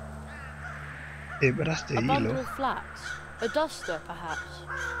 Hebras de A bundle hilo. of flax. A duster, perhaps.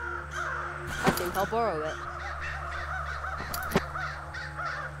 I think I'll borrow it.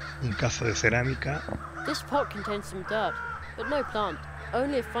 Un cazo de cerámica. This pot contains some dirt, but no plant.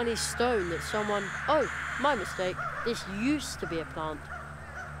 Only a funny stone that someone... Oh, my mistake. This used to be a plant.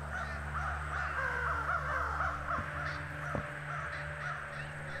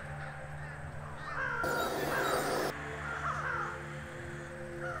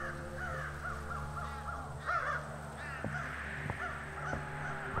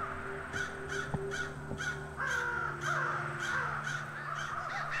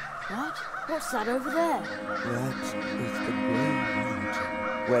 What? What's that over there? That is the Grey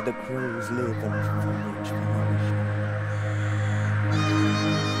Mountain, where the crows live and forage for nourishment.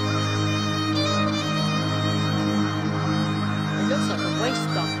 It looks like a waste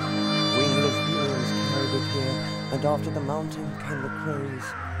dump. Wingless beings carried it here, and after the mountain came the crows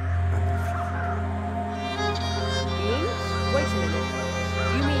and the flood. Beings? Wait a minute.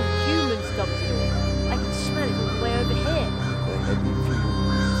 You mean humans dumped it all? I can smell it all the way over here. The heavy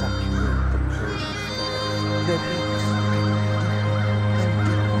fumes saturate the crows' feathers. Their beaks and deep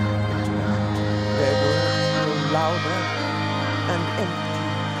into the mountain. Their words grow louder and empty.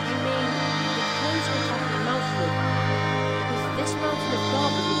 You mean the crows are attacking Mousewood? Because this mountain of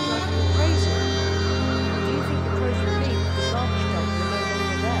garbage is driving them crazy. Or do you think the crows would leave if the garbage dumps were no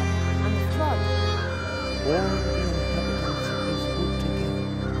longer there? And the flood? All the inhabitants of this wood together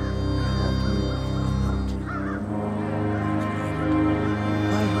cannot move the mountain.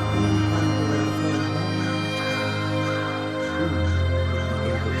 I have been wondering for a long time who will be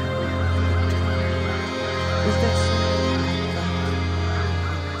able to hold it. Is there someone like that?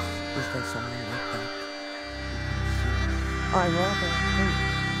 Is there someone like that? I rather hope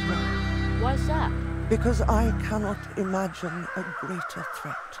not. Why's that? Because I cannot imagine a greater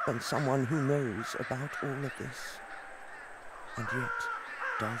threat than someone who knows about all of this, and yet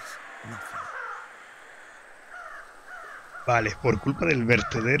does nothing. Vale, por culpa del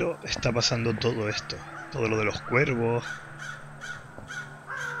vertedero está pasando todo esto. Todo lo de los cuervos.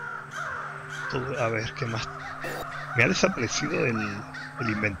 Todo, a ver, ¿qué más? Me ha desaparecido el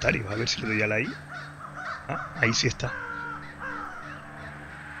inventario. A ver si le doy a la I. Ah, ahí sí está.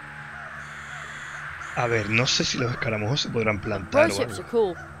 A ver, no sé si los escaramujos se podrán plantar o Roships are algo.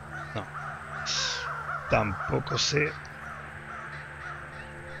 cool. No. Tampoco sé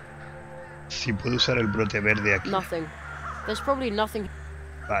si puedo usar el brote verde aquí. Nothing. There's probably nothing.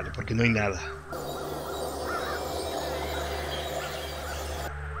 Vale, porque no hay nada.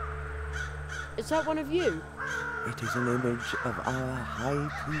 Is that one of you? It is an image of our High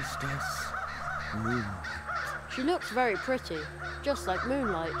Priestess, Moonlight. She looks very pretty, just like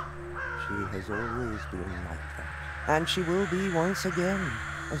Moonlight. She has always been like that. And she will be once again,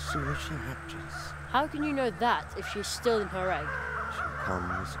 as soon as she hatches. How can you know that if she's still in her egg? She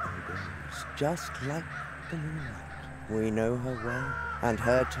comes and goes, just like the moonlight. We know her well, and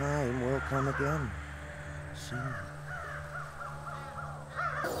her time will come again, soon.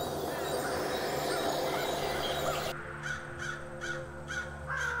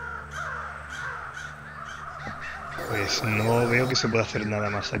 Pues no veo que se pueda hacer nada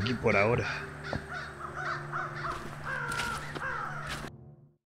más aquí por ahora.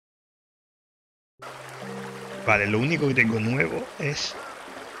 Vale, lo único que tengo nuevo es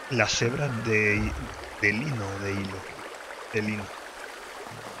las hebras de lino, de hilo, de lino.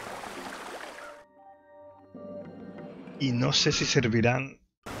 Y no sé si servirán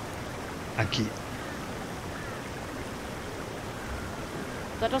aquí.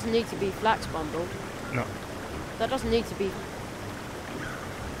 That doesn't need to be flax bundle. No. That doesn't need to be.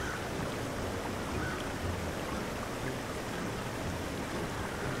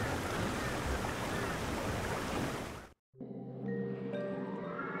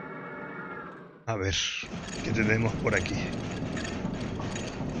 A ver, ¿qué tenemos por aquí?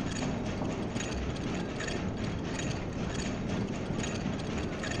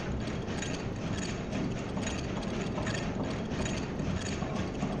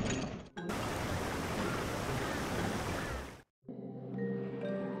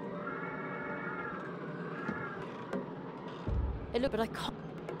 Look, but I can't.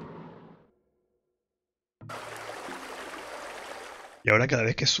 Y ahora cada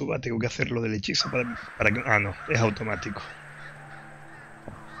vez que suba tengo que hacer lo del hechizo para que... Ah, no, es automático.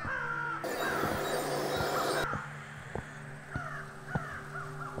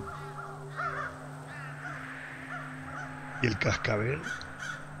 ¿Y el cascabel?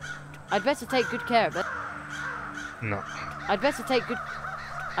 I'd better take good care of it. No. I'd better take good...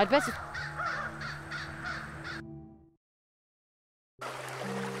 I'd better...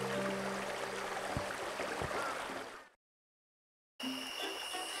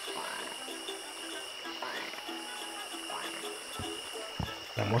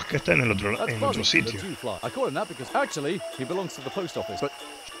 La mosca está en el otro sitio. I call him that because actually he belongs to the post office. But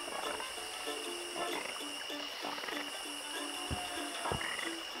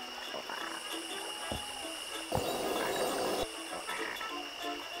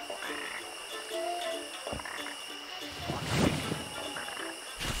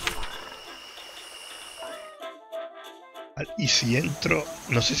y si entro,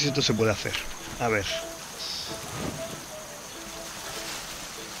 no sé si esto se puede hacer. A ver.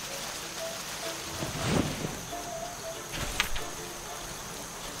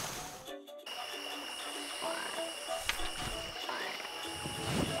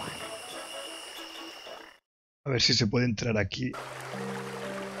 A ver si se puede entrar aquí.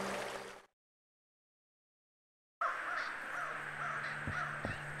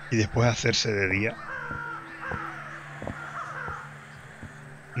 Y después hacerse de día.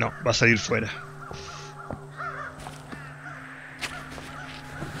 No, va a salir fuera.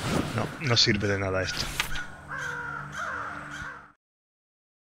 No, no sirve de nada esto.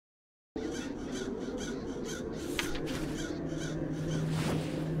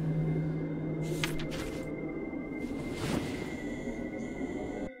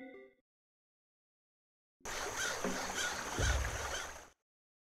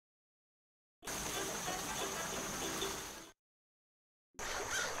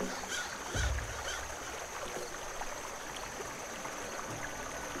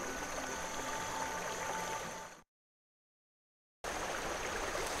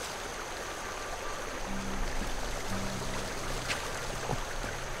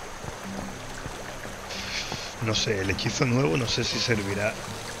 No sé, el hechizo nuevo no sé si servirá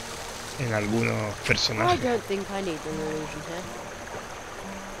en algunos personajes. I don't think I need an illusion here.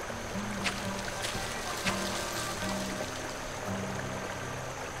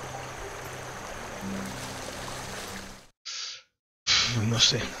 No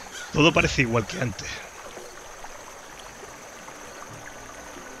sé, todo parece igual que antes.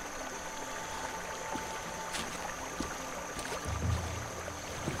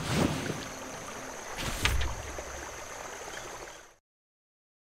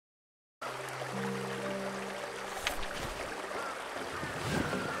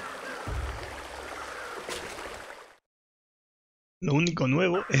 Lo único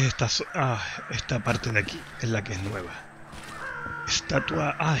nuevo es esta parte de aquí, es la que es nueva.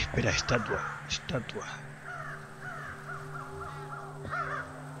 Estatua... Ah, espera, estatua. Estatua.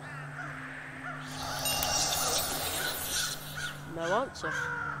 No answer.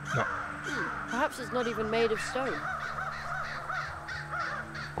 No. Perhaps it's not even made of stone.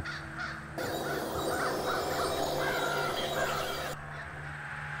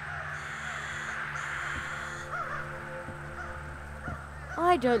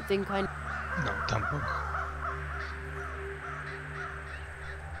 I don't think I... No, tampoco.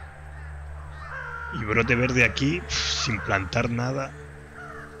 Y brote verde aquí, sin plantar nada.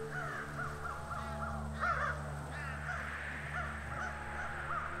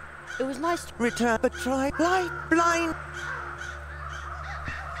 It was nice to... Return, but try blind.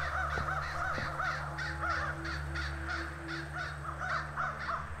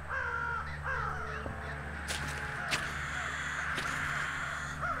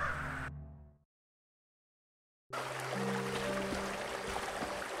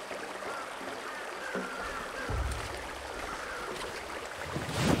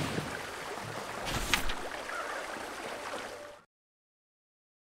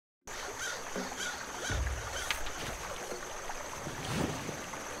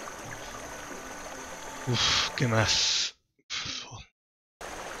 Uf, ¿qué más?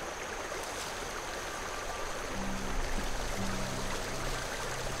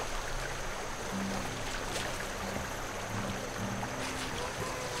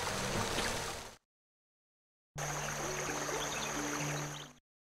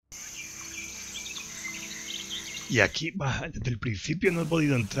 Y aquí, desde el principio no he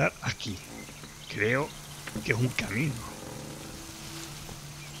podido entrar aquí. Creo que es un camino.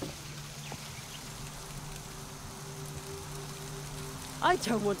 I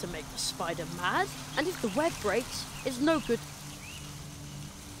don't want to make the spider mad, and if the web breaks, it's no good.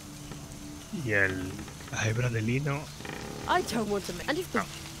 Y la hebra de lino... I don't want to make... And if the... No,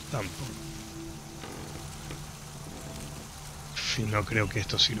 tampoco. Y no creo que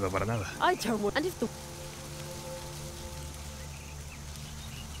esto sirva para nada. I don't want... And if the...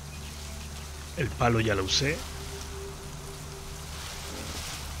 El palo ya lo usé.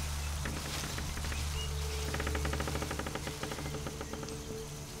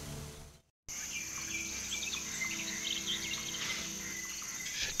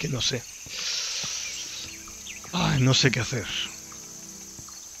 Es que no sé. Ay, no sé qué hacer.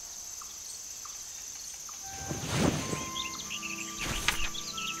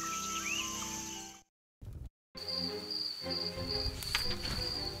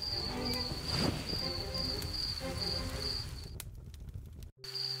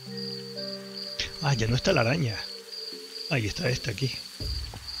 Ah, ya no está la araña. Ahí está esta aquí.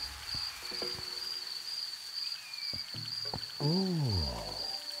 Oh,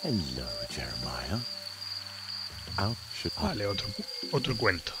 hello, Jeremiah. Vale, otro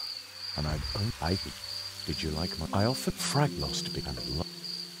cuento. And did you like my... I offered Fraglos to be kind of...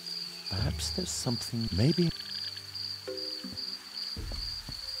 Perhaps there's something... Maybe...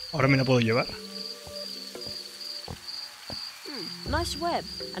 ¿Ahora me la puedo llevar? Nice web,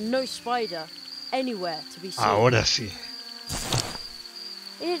 and no spider anywhere to be seen. Ahora sí.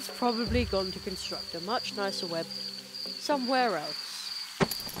 It's probably gone to construct a much nicer web somewhere else.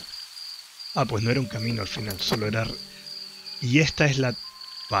 Ah, pues no era un camino al final, solo era... Y esta es la...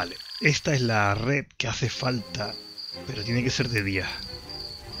 Vale, esta es la red que hace falta, pero tiene que ser de día.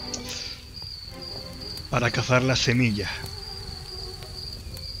 Para cazar las semillas.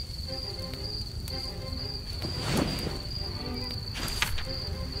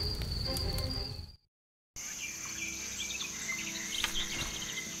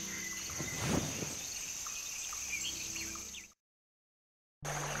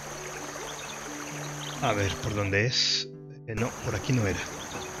 A ver, ¿por dónde es? No, por aquí no era.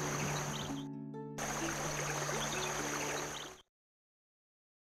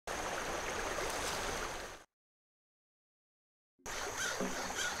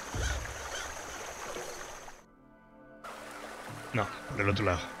 No, por el otro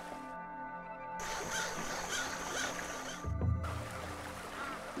lado.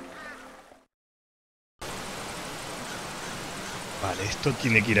 Vale, esto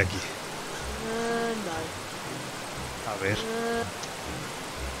tiene que ir aquí. A ver.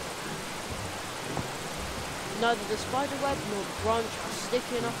 Neither the spider web nor the branch are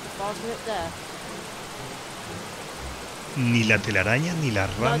sticky enough to fasten it there. Ni la telaraña ni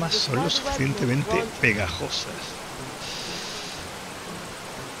las ramas son lo suficientemente pegajosas.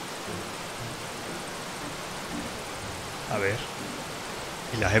 A ver.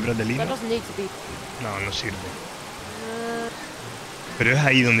 ¿Y las hebras de lino? No, no sirve. Pero es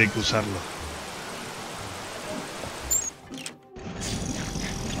ahí donde hay que usarlo.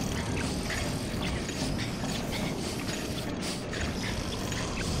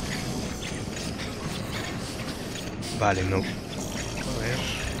 Vale, no. A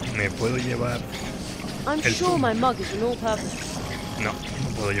ver, me puedo llevar I'm el sure zumo. my mug is an all-purpose. No, no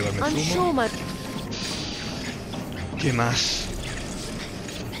puedo llevarme I'm zumo. sure my... ¿Qué más?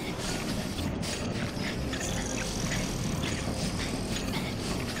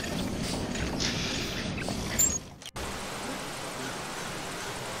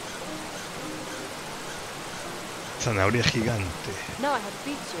 Zanahoria gigante. Now I have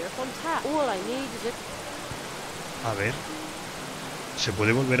beet syrup on tap. All I need is A ver. Se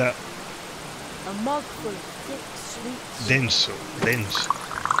puede volver a... a mug full of thick, sweet... denso, denso.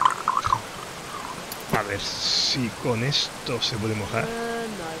 A ver si con esto se puede mojar.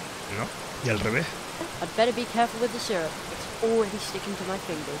 No. ¿No? Y al revés. I'd better be careful with the syrup. It's already sticking to my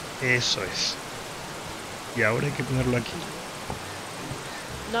fingers. Eso es. Y ahora hay que ponerlo aquí.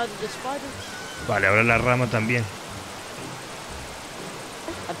 Neither the spiders... Vale, ahora la rama también.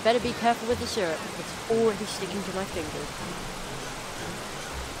 I'd better be careful with the syrup. It's already sticking to my fingers.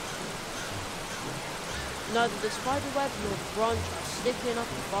 Neither the spider web nor the branch are sticky enough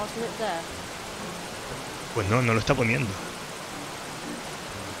to fasten it there. Pues no, no lo está poniendo.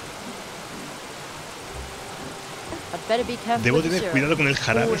 I'd better be careful Debo with the tener syrup. cuidado con el It's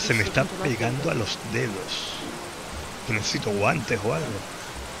jarabe, already se me está sticking to my pegando a fingers. los dedos. Que necesito guantes o algo.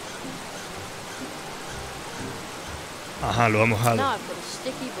 Ajá, lo ha mojado. Now I've got a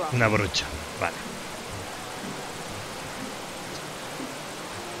sticky brush. Una brocha, vale.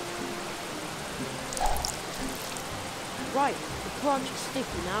 Right, the branch is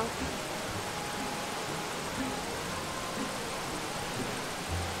sticky now.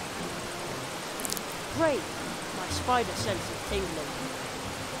 Great, my spider sense is tingling.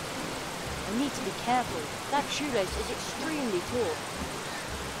 I need to be careful. That shoelace is extremely taut.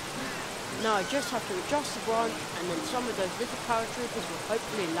 Now I just have to adjust the branch, and then some of those little paratroopers will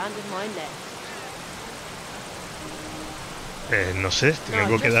hopefully land in my net. No sé,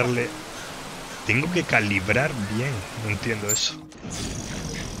 tengo que darle... Tengo que calibrar bien, no entiendo eso.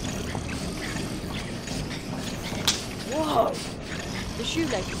 Whoa! The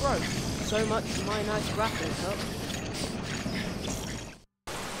shoelace broke. So much for my nice grappling hook.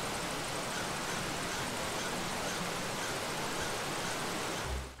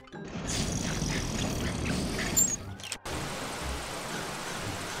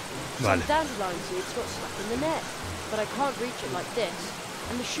 Vale. Some dandelion seeds got stuck in the net, but I can't reach it like this,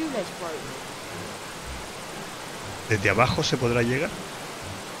 and the shoelace broke. ¿Desde abajo se podrá llegar?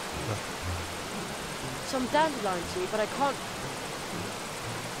 Some dandelion seed, but I can't...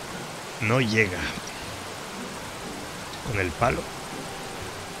 No llega. Con el palo.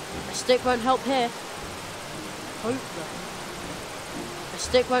 A stick won't help here. Hopeless. A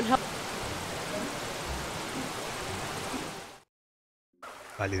stick won't help...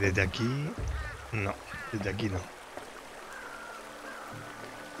 Vale, desde aquí... No, desde aquí no.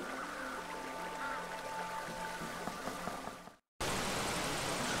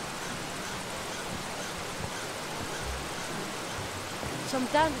 Some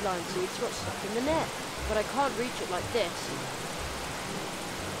dandelion seeds got stuck in the net, but I can't reach it like this.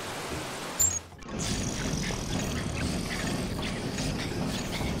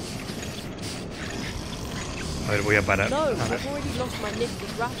 A ver, voy a parar. No, A ver. I've already lost my nifty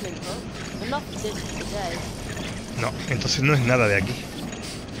grappling hook. Enough of this for today. No, entonces no es nada de aquí.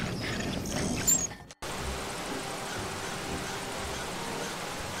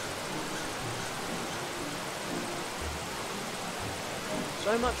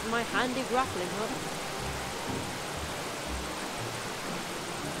 So much for my handy grappling hook.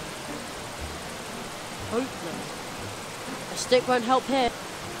 Hopeless. A stick won't help here.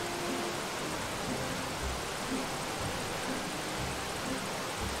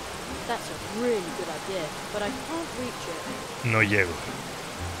 That's a really good idea, but I can't reach it. No llego.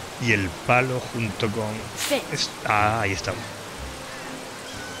 Y el palo junto con... Ah, ahí está.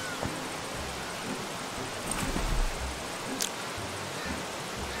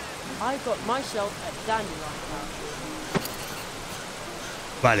 I got myself a dandelion pouch.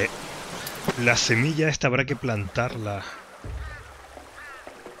 Vale. La semilla esta habrá que plantarla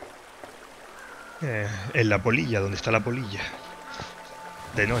en la polilla, donde está la polilla.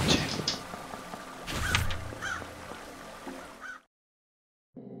 De noche.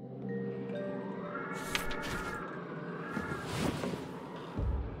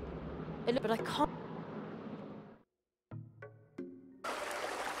 But I can't.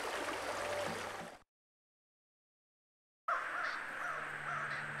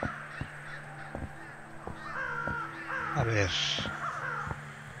 A ver.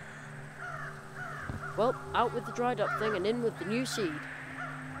 Well, out with the dried up thing and in with the new seed.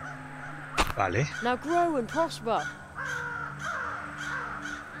 Vale. Now grow and prosper.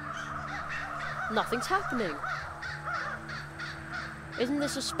 Nothing's happening. Isn't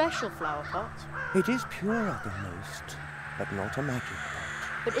this a special flower pot? It is purer than most, but not a magic pot.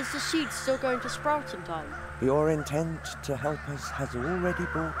 But is the seed still going to sprout in time? Your intent to help us has already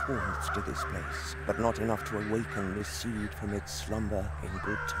brought warmth to this place, but not enough to awaken this seed from its slumber in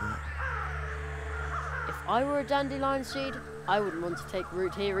good time. If I were a dandelion seed, I wouldn't want to take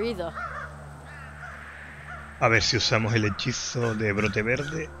root here either. A ver si usamos el hechizo de brote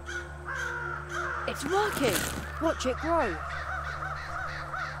verde. It's working! Watch it grow.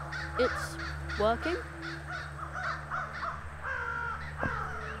 It's working?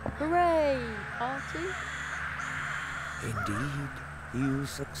 Hooray! Party? Indeed, you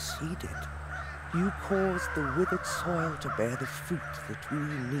succeeded. You caused the withered soil to bear the fruit that we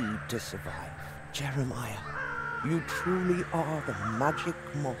need to survive. Jeremiah, you truly are the magic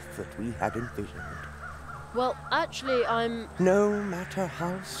moth that we had envisioned. Well, actually, I'm... No matter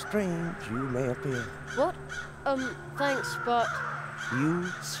how strange you may appear. What? Thanks, but... You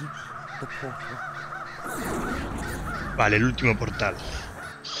seek the portal. Vale, el último portal.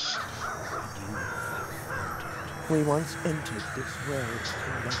 We once entered this world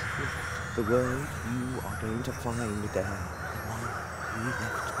to left with. The world you are going to find there, the one we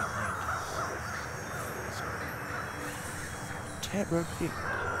left behind us. Terrific.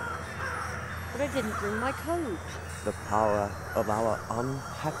 But I didn't bring my coat. The power of our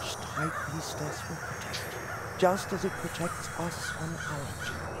unhatched high priestess will protect, just as it protects us on our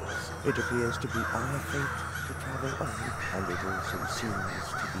journeys. It appears to be our fate to travel on, and it also seems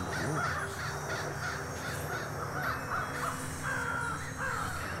to be yours.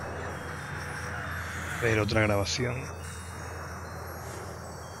 Ver otra grabación.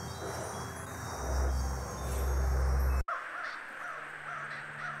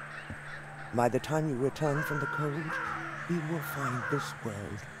 By the time you return from the cold, you will find this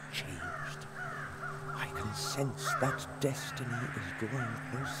world changed. I can sense that destiny is drawing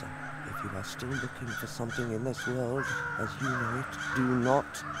closer. If you are still looking for something in this world, as you know it, do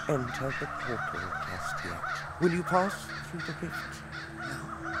not enter the portal just yet. Will you pass through the rift now?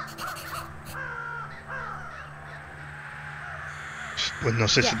 Pues no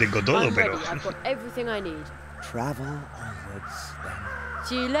sé si tengo todo, I'm pero... ready. I've got everything I need. Travel onwards, then.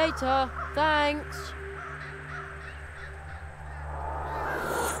 See you later. Thanks.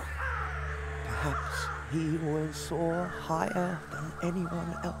 Perhaps he will soar higher than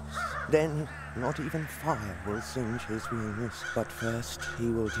anyone else. Then, not even fire will singe his wings. But first, he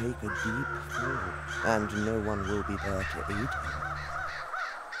will take a deep fall, and no one will be there to aid him.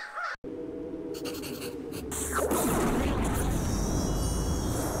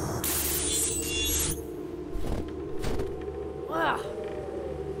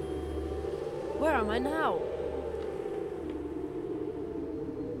 Where am I now?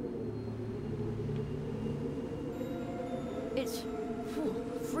 It's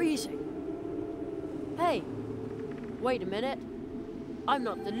freezing. Hey, wait a minute. I'm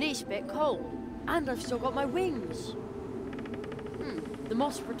not the least bit cold, and I've still got my wings. The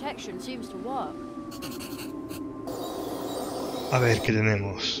moss protection seems to work. A ver, ¿qué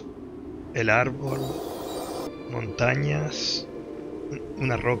tenemos? El árbol, montañas,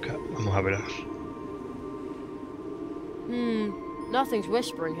 una roca. Vamos a ver. Nothing's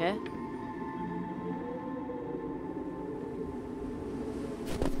whispering here.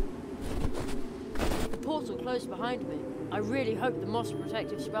 The portal closed behind me. I really hope the moss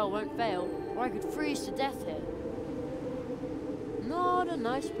protective spell won't fail, or I could freeze to death here. Not a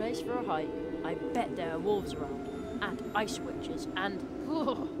nice place for a hike. I bet there are wolves around, and ice witches, and...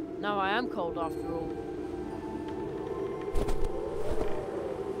 now I am cold after all.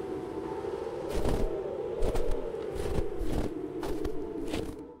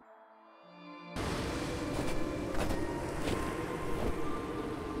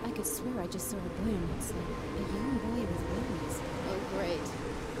 I swear I just saw a boy amongst them. A young boy with wings. Oh, great.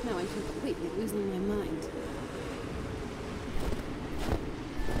 Now I'm completely losing my mind.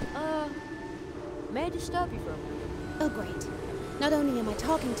 May I disturb you for a moment? Oh, great. Not only am I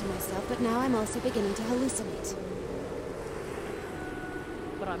talking to myself, but now I'm also beginning to hallucinate.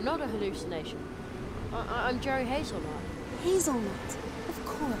 But I'm not a hallucination. I'm Jerry Hazelnut. Hazelnut? Of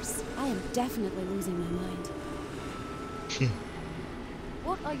course. I am definitely losing my mind.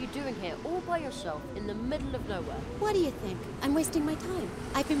 What are you doing here, all by yourself, in the middle of nowhere? What do you think? I'm wasting my time.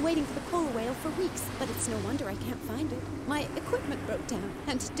 I've been waiting for the polar whale for weeks, but it's no wonder I can't find it. My equipment broke down,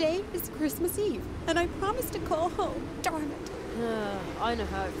 and today is Christmas Eve, and I promised to call home. Darn it. I know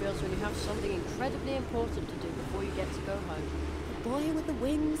how it feels when you have something incredibly important to do before you get to go home. The boy with the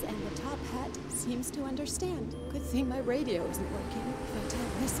wings and the top hat seems to understand. Good thing my radio isn't working. If I tell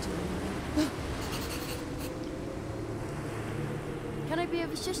this to anyone... Can I be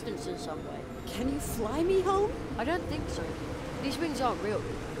of assistance in some way? Can you fly me home? I don't think so. These wings aren't real.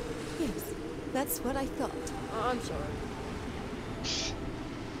 Yes, that's what I thought. I'm sorry.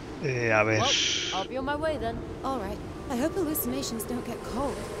 A ver. Well, I'll be on my way then. All right. I hope hallucinations don't get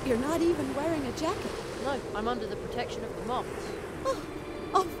cold. You're not even wearing a jacket. No, I'm under the protection of the moths. Oh,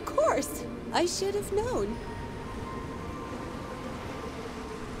 of course. I should have known.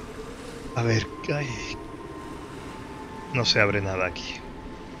 A ver, ¿qué? No se abre nada aquí.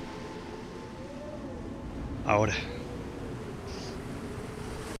 Ahora.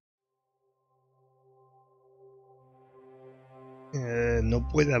 No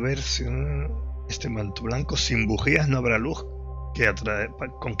puede haberse este manto blanco. Sin bujías no habrá luz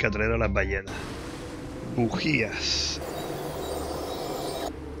con que atraer a las ballenas. Bujías.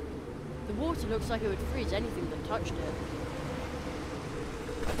 The water looks like it would freeze anything that touched it.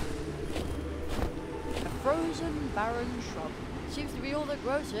 A frozen, barren shrub. Seems to be all that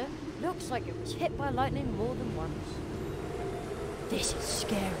grows here. Looks like it was hit by lightning more than once. This is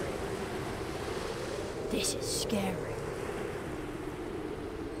scary. This is scary.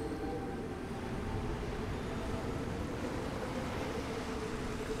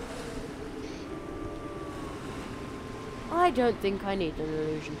 I don't think I need an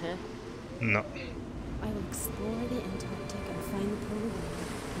illusion here. No. I will explore the Antarctic and find the polar bear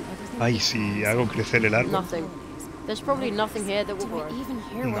and everything. Ay, si hago crecer el árbol. Nothing. There's probably nothing here that will Do I grow. even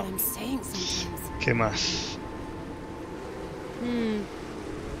hear No. what I'm saying sometimes? ¿Qué más?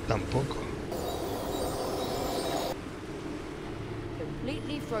 Tampoco.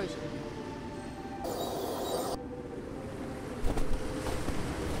 Completely frozen.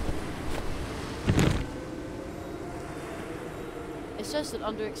 It says that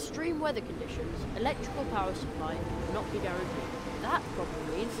under extreme weather conditions, electrical power supply cannot be guaranteed. That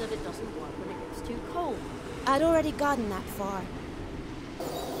probably means that it doesn't work when it gets too cold. I'd already gotten that far.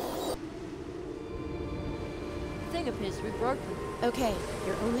 The thing appears to be broken. Okay,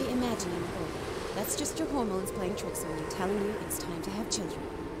 you're only imagining it all. That's just your hormones playing tricks on you, telling you it's time to have children.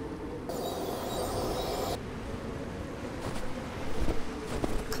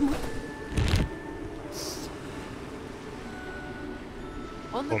 Come on.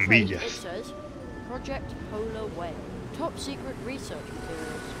 On the crate, Bombillas. it says, Project Polar Whale. Top secret research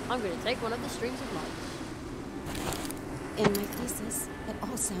materials. I'm going to take one of the strings of lights. In my thesis, it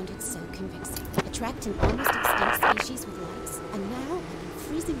all sounded so convincing. Attract an almost extinct species with lights. And now I've been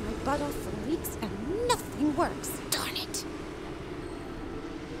freezing my butt off for weeks and nothing works. Darn it.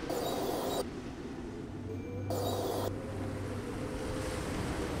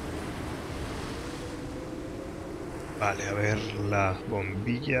 Vale, a ver las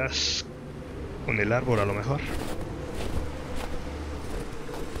bombillas con el árbol a lo mejor.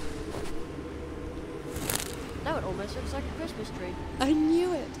 Now it almost looks like a Christmas tree. I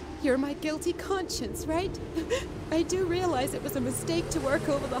knew it. You're my guilty conscience, right? I do realize it was a mistake to work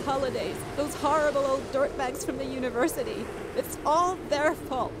over the holidays. Those horrible old dirtbags from the university. It's all their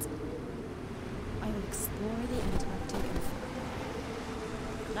fault. I will explore the Antarctic and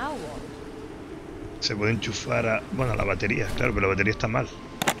find. Now what? Se puede enchufar a... Bueno, a la batería, claro, pero la batería está mal.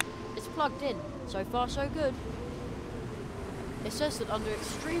 It's plugged in. So far, so good. It says that under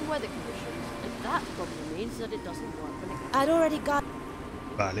extreme weather conditions, and that probably means that it doesn't work when it gets... I'd already got...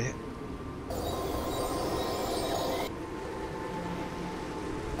 Vale.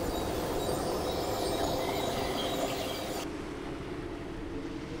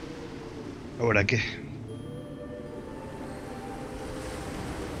 ¿Ahora qué?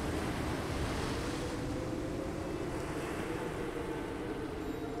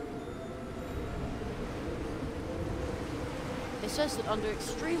 It says that under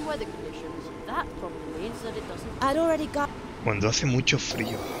extreme weather conditions, that probably means that it doesn't... I'd already got... Cuando hace mucho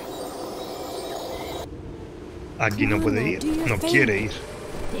frío. Aquí no puede ir, no quiere ir.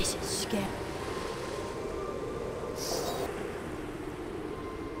 This is scary.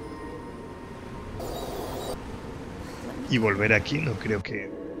 Y volver aquí no creo que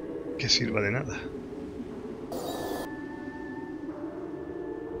sirva de nada.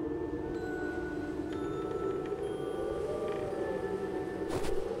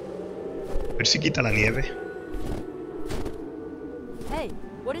 A ver si quita la nieve. Hey,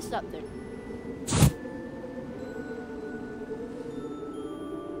 what is that thing?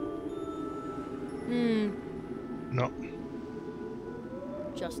 No.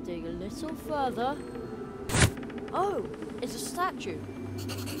 Just dig a little further. Oh, it's a statue.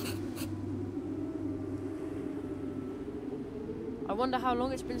 I wonder how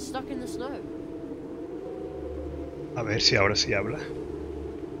long it's been stuck in the snow. A ver si ahora sí habla.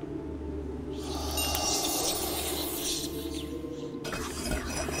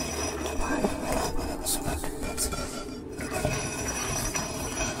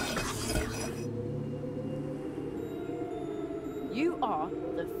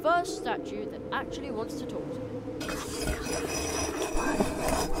 first statue that actually wants to talk to me.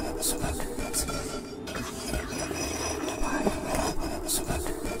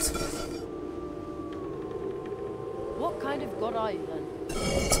 What kind of god are you then?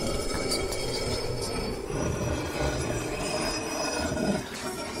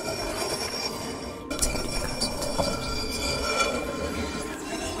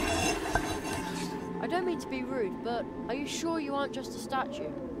 I don't mean to be rude, but are you sure you aren't just a statue?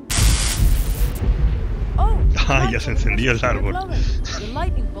 Oh! Ah, ya se encendió el árbol. The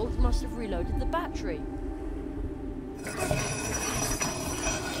lightning bolt must have reloaded the battery.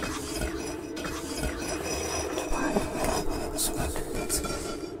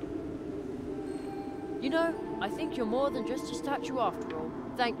 You know, I think you're more than just a statue after all.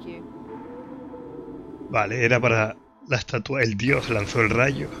 Thank you. Vale, era para la estatua. El dios lanzó el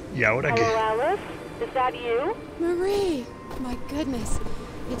rayo. ¿Y ahora qué? Hello, Alice? Is that you? Marie! My goodness.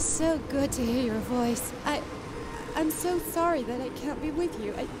 It's so good to hear your voice. I'm so sorry that I can't be with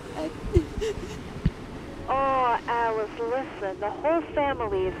you. Oh, Alice, listen. The whole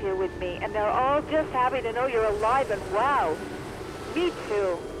family is here with me, and they're all just happy to know you're alive and well. Me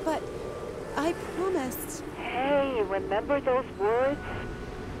too. But I promised. Hey, remember those words?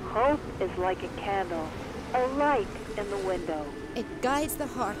 Hope is like a candle, a light in the window. It guides the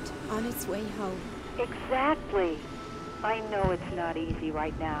heart on its way home. Exactly. I know it's not easy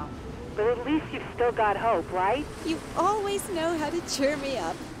right now, but at least you've still got hope, right? You always know how to cheer me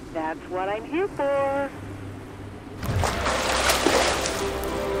up. That's what I'm here for.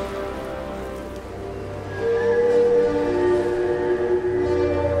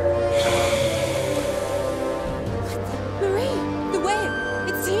 Marie, the whale,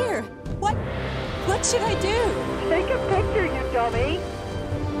 it's here. What should I do? Take a picture, you dummy.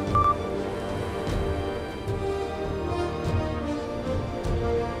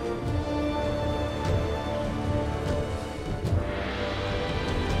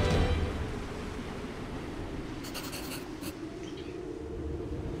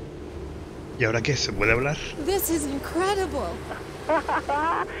 ¿Y ahora qué? ¿Se puede hablar? This is incredible.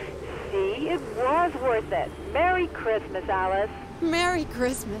 See, it was worth it. Merry Christmas, Alice. Merry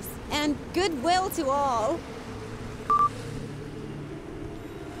Christmas, and goodwill to all.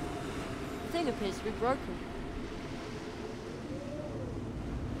 The thing appears to be broken.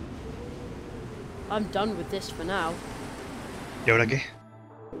 I'm done with this for now. ¿Y ahora qué?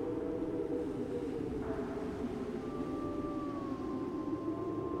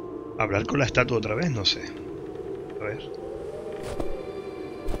 ¿Hablar con la estatua otra vez? No sé. A ver.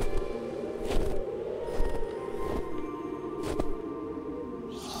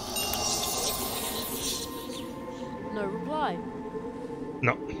 No reply.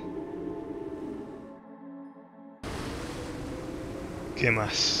 No. ¿Qué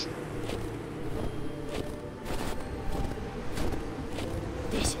más?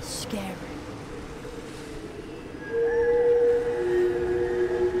 This is scary.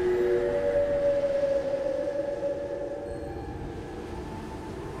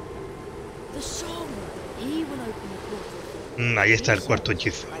 The song. He will open the portal. Ahí está el cuarto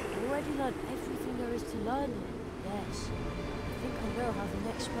hechizo. I already learned everything there is to learn here. Yes. I think I know how the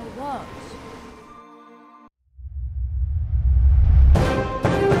next spell works.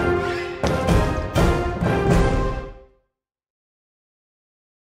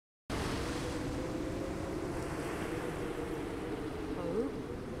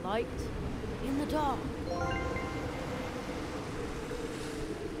 Light in the dark.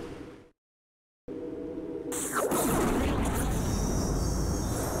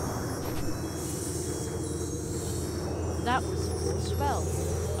 That was a cool spell.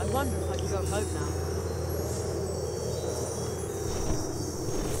 I wonder if I can go home now.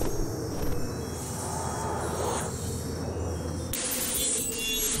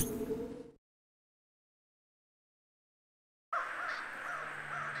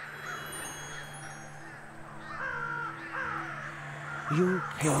 You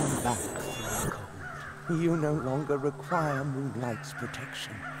came back through the cold. You no longer require Moonlight's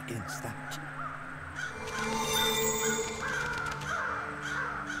protection against that.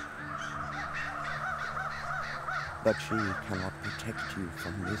 But she cannot protect you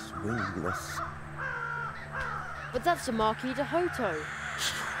from this wingless. But that's a Marquis de Hoto.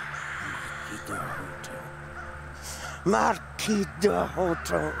 Marquis de Hoto. Marquis de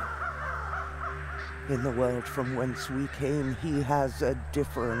Hoto. In the world from whence we came, he has a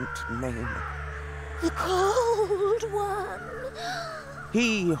different name. The Cold One.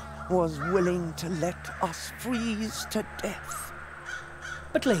 He was willing to let us freeze to death.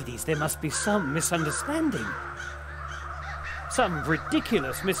 But ladies, there must be some misunderstanding. Some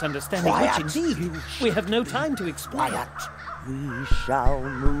ridiculous misunderstanding, Quiet, which indeed we have no time to explain. Quiet. We shall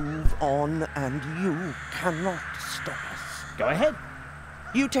move on, and you cannot stop us. Go ahead.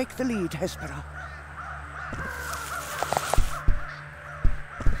 You take the lead, Hespera.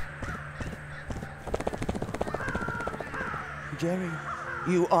 Jerry,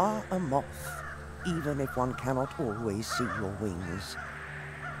 you are a moth, even if one cannot always see your wings.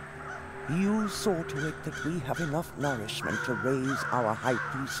 You saw to it that we have enough nourishment to raise our High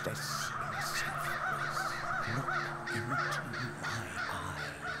Priestess in a safe place. Look into my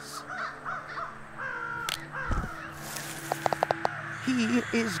eyes. He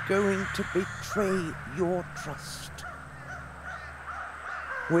is going to betray your trust.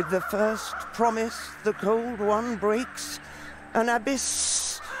 With the first promise the Cold One breaks, an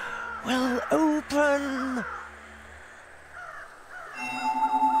abyss will open.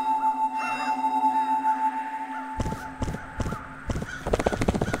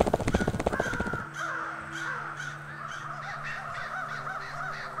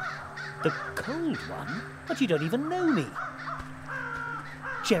 The Cold One? But you don't even know me.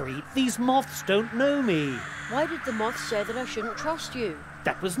 Jerry, these moths don't know me. Why did the moth say that I shouldn't trust you?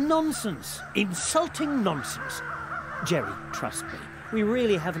 That was nonsense. Insulting nonsense. Jerry, trust me. We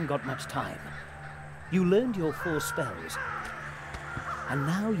really haven't got much time. You learned your 4 spells. And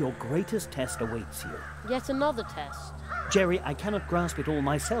now your greatest test awaits you. Yet another test. Jerry, I cannot grasp it all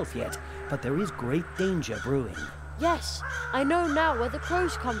myself yet, but there is great danger brewing. Yes, I know now where the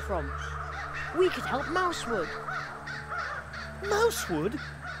crows come from. We could help Mousewood. Mousewood?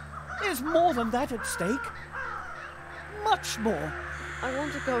 There's more than that at stake. Much more. I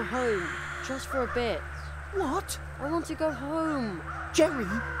want to go home, just for a bit. What? I want to go home. Jerry,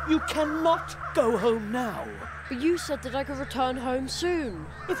 you cannot go home now. But you said that I could return home soon.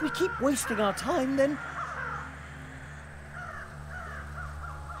 If we keep wasting our time, then...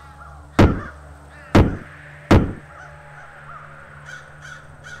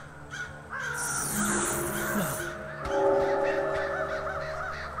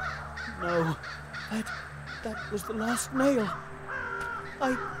 No. That was the last nail.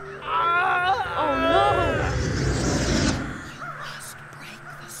 Oh no! You must break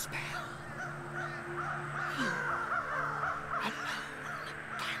the spell. You alone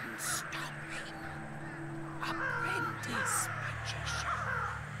can stop him. Apprentice magician.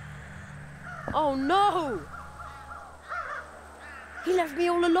 Oh no! He left me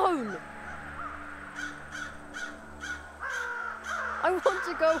all alone. I want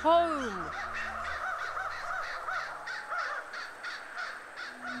to go home.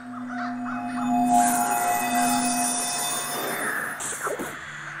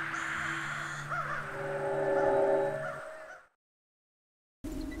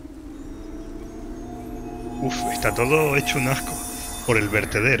 Uf, está todo hecho un asco por el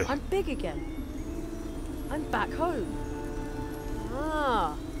vertedero. I'm big again. I'm back home.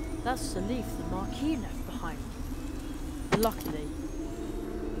 Ah, that's the leaf the Marquis left behind. Luckily.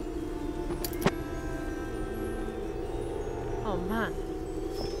 Oh man.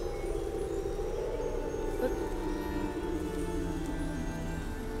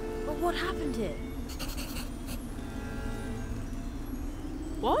 But what happened here?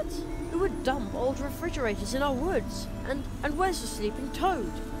 What? Who would dump old refrigerators in our woods? And where's the sleeping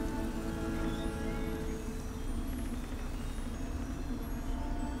toad?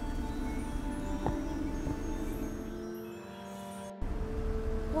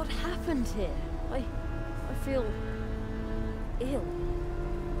 What happened here? I feel ill.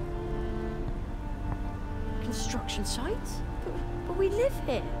 Construction sites? But we live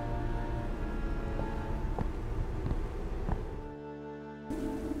here.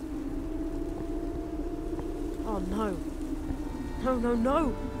 Oh no. No, no, no.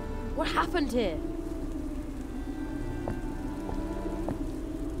 What happened here?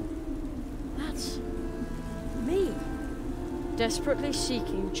 That's me. Desperately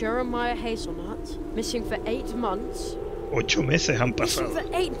seeking Jeremiah Hazelnut, missing for 8 months. 8 meses han pasado.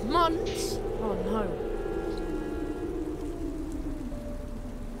 Missing for 8 months? Oh no.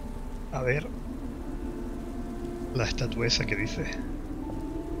 A ver. La estatua esa que dice.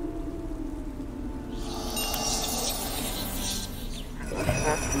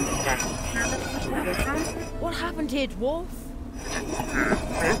 What happened here, dwarf?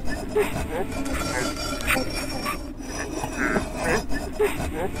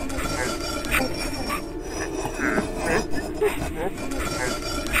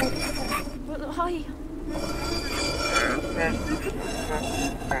 But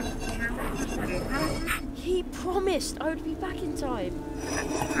he promised I would be back in time.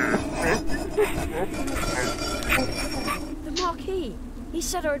 The see. He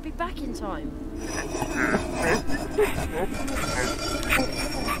said I would be back in time.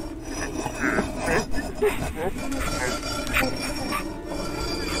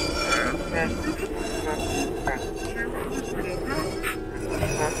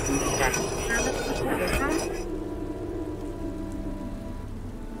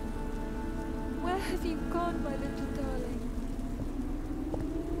 Where have you gone, my little darling?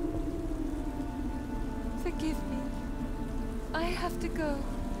 Forgive me. I have to go.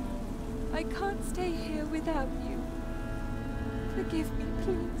 I can't stay here without you. Forgive me,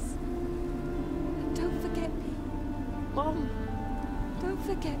 please. And don't forget me. Mom. Don't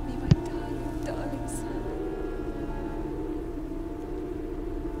forget me, my darling, darling son.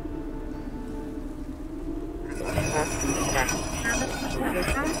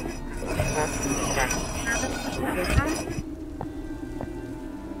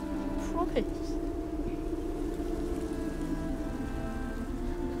 Promise.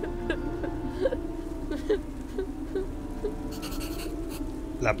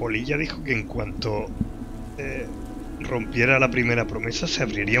 La polilla dijo que en cuanto rompiera la primera promesa se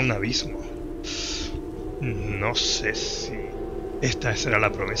abriría un abismo. No sé si esta será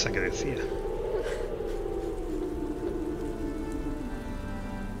la promesa que decía.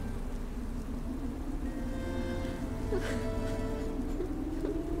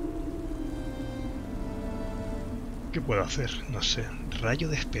 ¿Qué puedo hacer? No sé. Rayo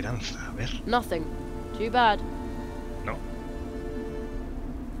de esperanza. A ver. Nothing. Too bad. No.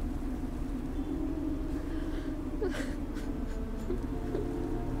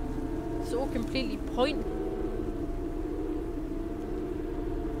 It's all completely pointless.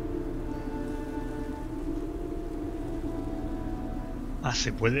 Ah,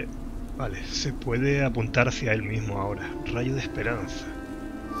 se puede... Vale, se puede apuntar hacia él mismo ahora. Rayo de esperanza.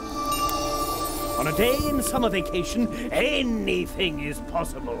 On a day in summer vacation, anything is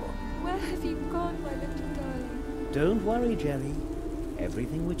possible. Where have you gone, my little darling? Don't worry, Jerry.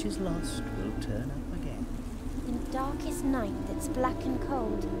 Everything which is lost will turn up again. In darkest night that's black and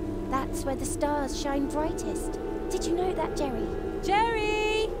cold, that's where the stars shine brightest. Did you know that, Jerry?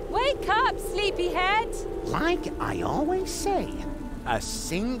 Jerry! Wake up, sleepyhead! Like I always say, a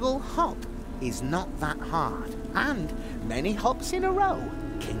single hop is not that hard. And many hops in a row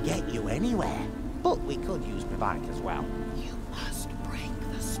can get you anywhere. But we could use my bike as well. You must break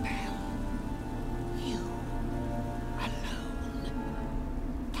the spell. You alone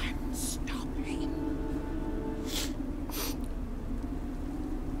can stop him.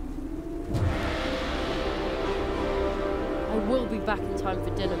 I will be back in time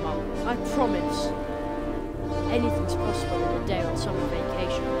for dinner, Mum. I promise. Anything's possible in a day on summer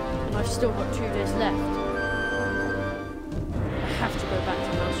vacation, and I've still got 2 days left. I have to go back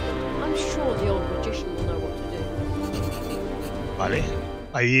to Mousewood. I'm sure the old magician will know what to do. Vale.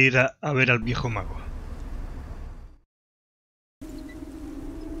 A ir a ver al viejo mago.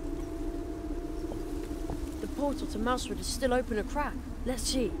 The portal to Mousewood is still open a crack. Let's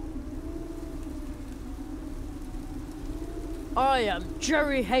see. I am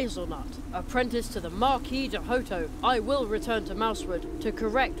Jerry Hazelnut, apprentice to the Marquis de Hoto. I will return to Mousewood to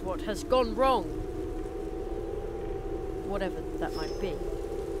correct what has gone wrong. Whatever that might be.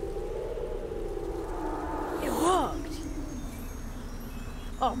 It worked!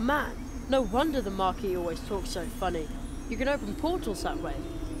 Oh man, no wonder the Marquis always talks so funny. You can open portals that way.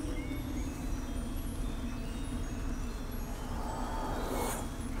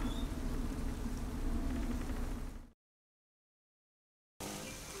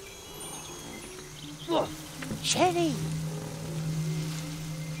 Cherry!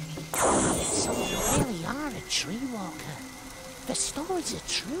 So you really are a tree walker. The stories are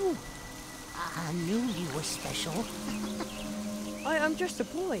true. I knew you were special. I'm just a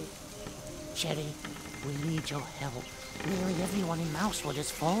boy. Cherry, we need your help. Nearly everyone in Mousewood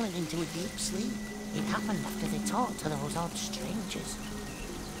has fallen into a deep sleep. It happened after they talked to those odd strangers.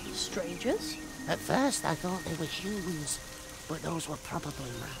 Strangers? At first I thought they were humans, but those were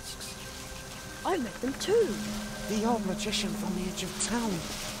probably masks. I met them too. The old magician from the edge of town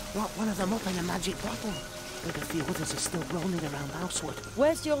locked one of them up in a magic bottle. And a few others are still roaming around Mousewood.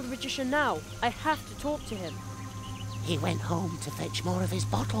 Where's the old magician now? I have to talk to him. He went home to fetch more of his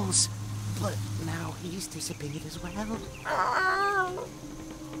bottles. But now he's disappeared as well.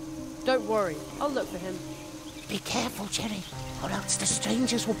 Don't worry, I'll look for him. Be careful, Jerry, or else the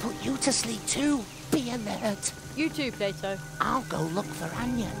strangers will put you to sleep too. Be alert. You too, Plato. I'll go look for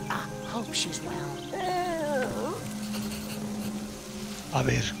Anya. I hope she's well. A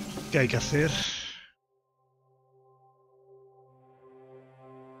ver, ¿qué hay que hacer?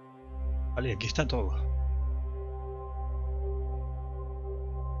 Vale, aquí está todo.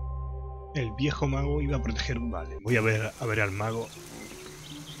 El viejo mago iba a proteger... Vale, voy a ver al mago.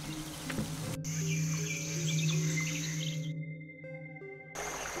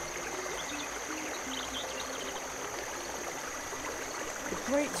 The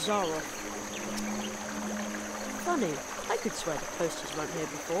Great Zara. Funny, I could swear the posters weren't here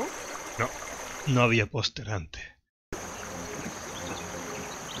before. No, no había póster antes.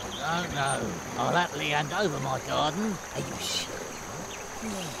 Oh no, I'll happily hand over my garden. Are you sure?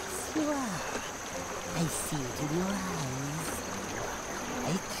 Yes, you are. I see it in your eyes.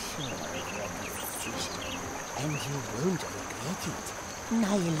 Quite sure of your decision, and you won't regret it.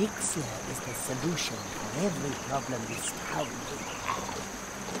 My elixir is the solution for every problem this town will have.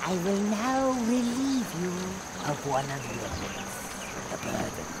 I will now relieve you of one of yours. The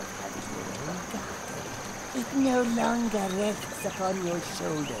burden of having your own garden. It no longer rests upon your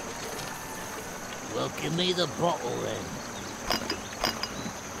shoulders. Well, give me the bottle then.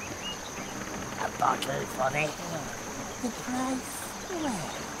 A bottle for the hair. The price?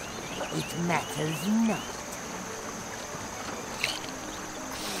 Well, it matters not.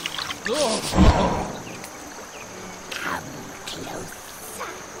 Come closer.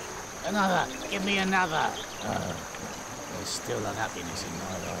 Another. Give me another. There's still unhappiness in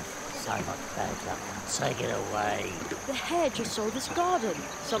my life. So much bad luck. Take it away. The hare just sold this garden.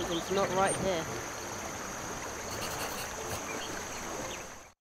 Something's not right here.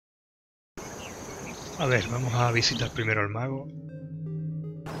 A ver, vamos a visitar primero al mago.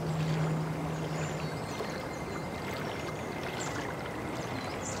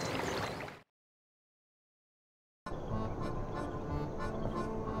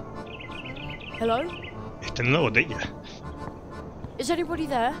 Hello? Está en una botella. Is anybody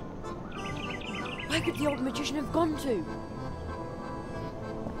there? Where could the old magician have gone to?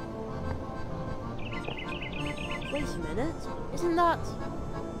 Wait a minute. Isn't that...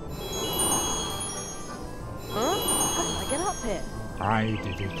 Huh? How did I get up here? I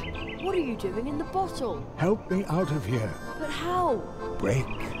did it. What are you doing in the bottle? Help me out of here. But how? Break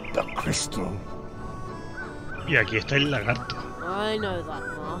the crystal. Y aquí está el lagarto. I know that,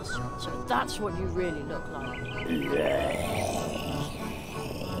 Mars. So that's what you really look like.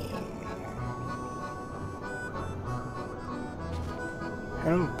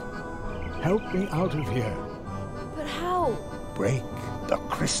 Help me out of here. But how? Break the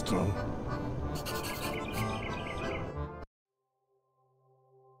crystal.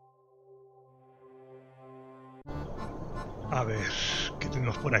 A ver, ¿qué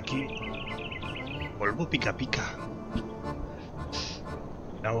tenemos por aquí? Polvo pica pica.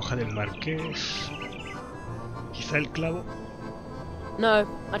 La hoja del marqués. Quizá el clavo. No,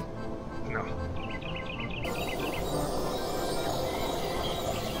 No.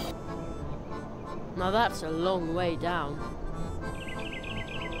 Now that's a long way down.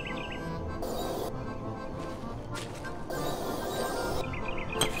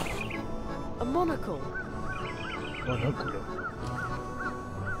 A monocle. Monóculo.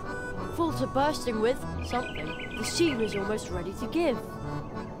 Full to bursting with something the seal is almost ready to give.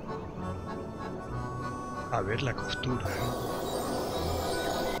 A ver la costura.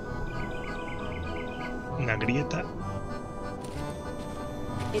 Una grieta.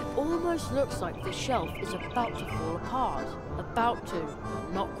 It almost looks like the shelf is about to fall apart. About to,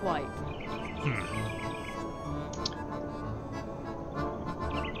 but not quite.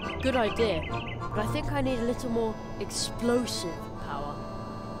 Good idea, but I think I need a little more explosive power.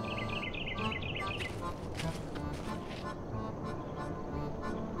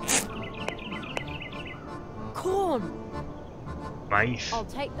 Corn! Maíz. I'll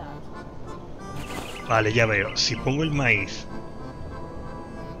take that. Vale, ya veo. Si pongo el maíz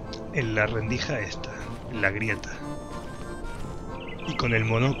en la rendija esta, en la grieta, y con el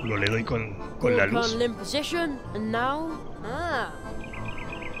monóculo le doy con la luz. In position, and now,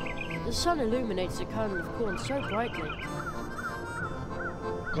 the sun illuminates a kernel of corn so brightly.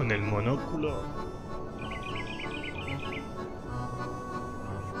 Con el monóculo.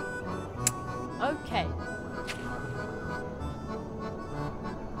 Okay.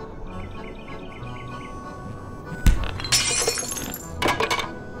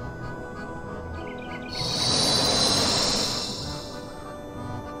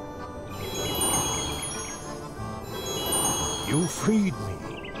 You freed me.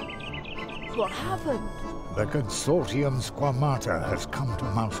 What happened? The consortium Squamata has come to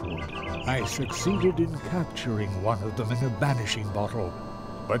Mousewood. I succeeded in capturing one of them in a vanishing bottle,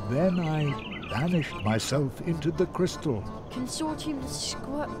 but then I vanished myself into the crystal. Consortium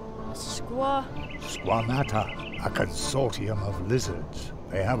Squamata, a consortium of lizards.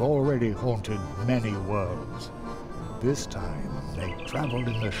 They have already haunted many worlds. this time, they traveled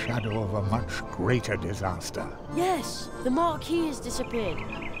in the shadow of a much greater disaster. Yes, the marquee has disappeared.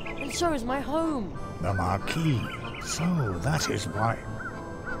 And so is my home. The marquee. So that is why.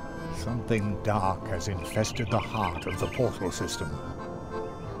 Something dark has infested the heart of the portal system.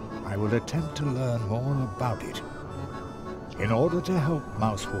 I will attempt to learn more about it. In order to help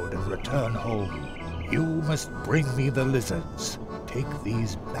Mousewood and return home, you must bring me the lizards. Take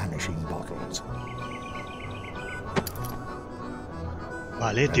these banishing bottles.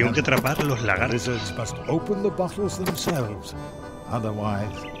 Vale, tengo que atrapar los lagartos. Lizards must open the bottles themselves.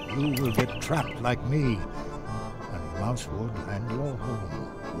 Otherwise, you will get trapped like me, and Mousewood and your home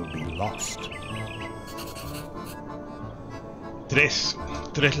will be lost. Tres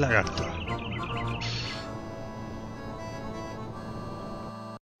lagartos.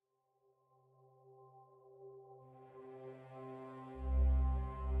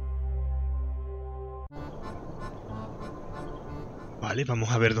 Vale, vamos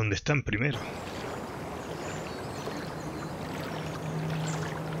a ver dónde están primero.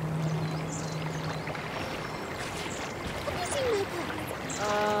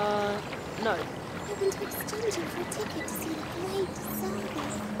 No. I want to exchange you for a ticket to see the great saga.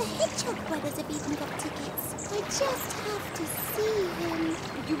 The Hedgehog brothers have even got tickets. I just have to see him.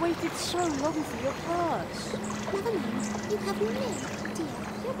 You waited so long for your pass. Never mind. You have me, dear.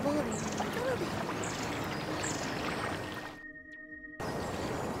 You're boring. Go away.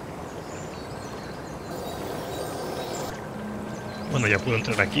 Bueno, ya puedo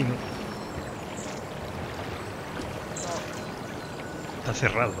entrar aquí, ¿no? Está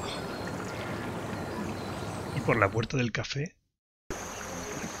cerrado. Y por la puerta del café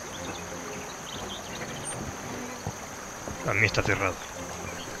también está cerrado.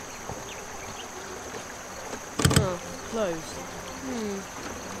 Oh, closed.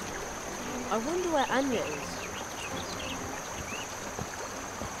 I wonder where Anya is.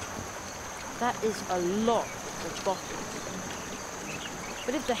 That is a lot of bottles.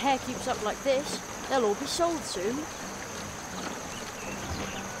 But if the hair keeps up like this, they'll all be sold soon.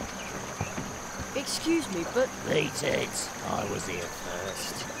 Excuse me, but... Beat it. I was here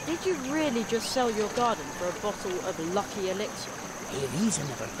first. Did you really just sell your garden for a bottle of lucky elixir? A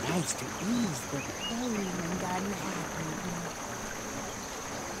reasonable price to ease the pain and unhappiness.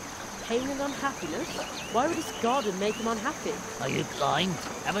 Pain and unhappiness? Why would his garden make him unhappy? Are you blind?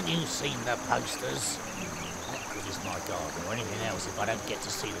 Haven't you seen the posters? What good is my garden or anything else if I don't get to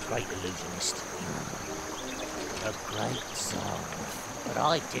see the great illusionist? The great song. But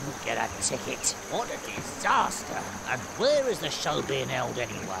I didn't get a ticket. What a disaster! And where is the show being held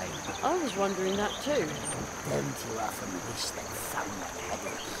anyway? I was wondering that too. Don't you often wish that someone had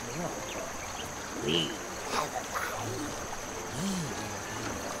a cure? We have a line. We will be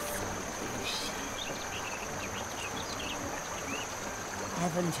the solution.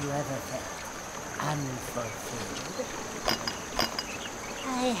 Haven't you ever felt unfulfilled?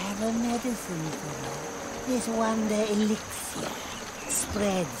 I have a medicine for you. This wonder elixir.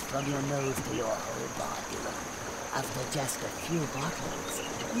 Spreads from your nose to your whole body. After just a few bottles,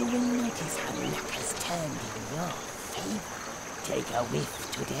 you will notice how luck has turned in your favor. Take a whiff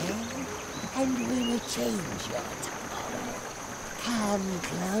today, and we will change your tomorrow. Come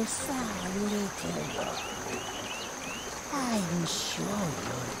closer, little one. I'm sure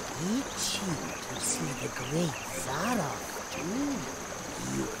you're itching to see the great Zaroff too.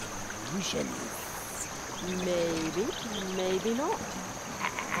 You illusionist. Maybe, maybe not.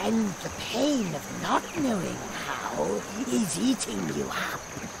 And the pain of not knowing how is eating you up.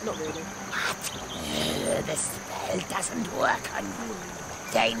 Not really. What? The spell doesn't work on you.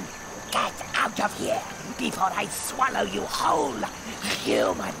 Then get out of here before I swallow you whole,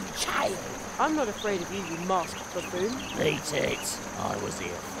 human child. I'm not afraid of you, you masked buffoon. Beat it. I was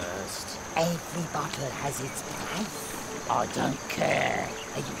here first. Every bottle has its price. I don't care.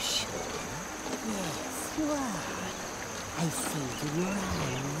 Are you sure? Yes. You are. I see it in your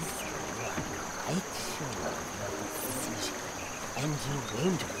eyes. You are quite sure of your decision, and you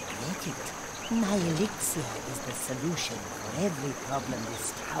won't regret it. My elixir is the solution for every problem this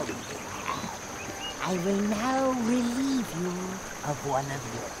town will have. I will now relieve you of one of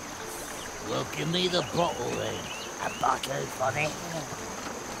yours. Well, give me the bottle then. A bottle for the hair.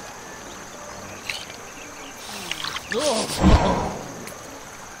 Oh!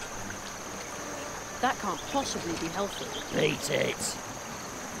 That can't possibly be healthy. Beat it.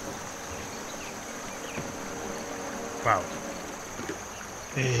 Wow.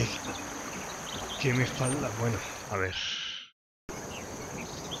 ¿Qué me falta? Bueno, a ver.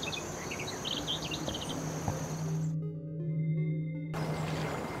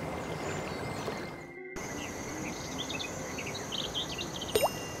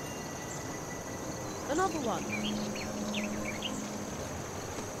 Another one.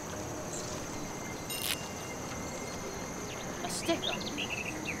 A sticker.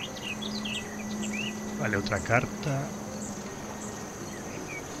 Vale, otra carta.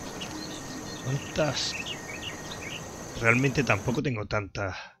 ¿Cuántas? Realmente tampoco tengo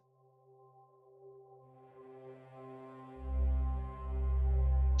tantas.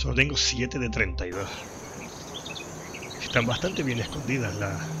 Solo tengo 7 de 32. Están bastante bien escondidas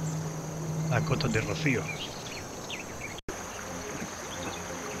las cotas de rocío.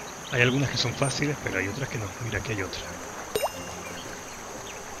 Hay algunas que son fáciles, pero hay otras que no. Mira, aquí hay otra.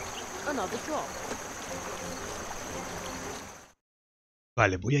 Another drop.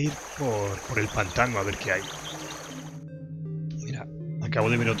 Vale, voy a ir por el pantano a ver qué hay. Mira, acabo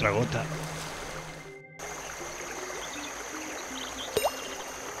de ver otra gota.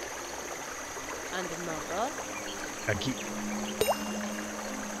 And another. Aquí.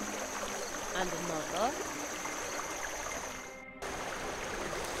 And another.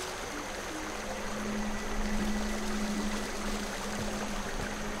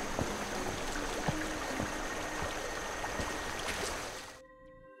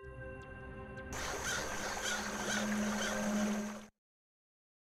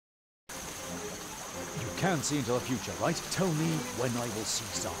 You can see into the future, right? Tell me when I will see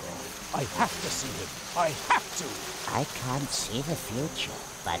Zara. I have to see him. I have to. I can't see the future,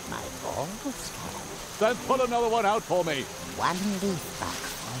 but my balls can. Then pull another one out for me. One leaf back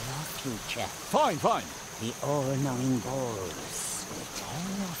for your future. Fine, fine. The all-knowing balls will tell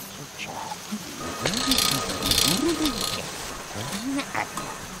your future.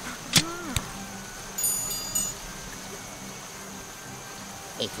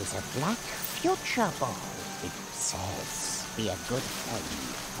 It is a black future ball. It says, be a good friend,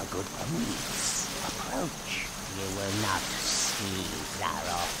 a good enemies. Approach. You will not see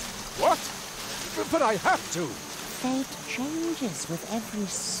Zara. What? But I have to. Fate changes with every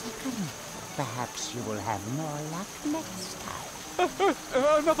second. Perhaps you will have more luck next time.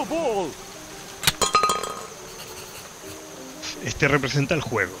 Another ball. Este representa el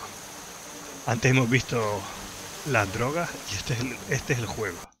juego. Antes hemos visto las drogas y este es el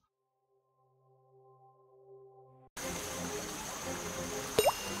juego.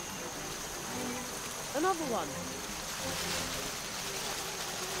 Another one.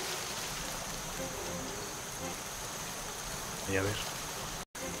 Voy a ver.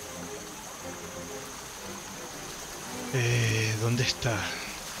 ¿Dónde está?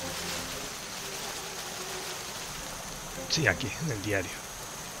 Sí, aquí, en el diario.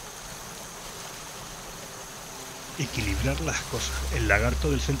 Equilibrar las cosas. El lagarto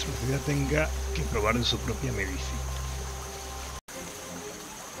del centro de la ciudad tenga que probar de su propia medicina.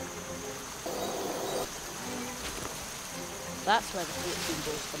 That's where the fortune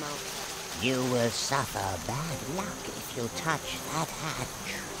balls come out. You will suffer bad luck if you touch that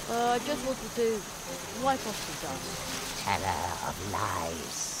hatch. I just wanted to wipe off the dust. Teller of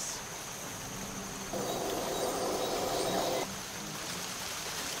lies.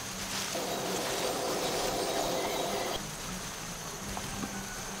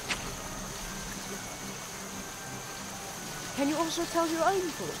 Can you also tell your own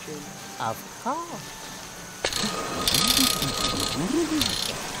fortune? Of course.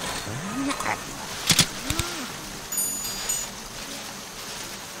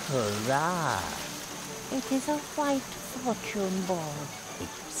 Hurrah! It is a white fortune ball. It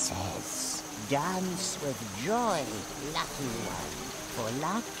says, dance with joy, lucky one, for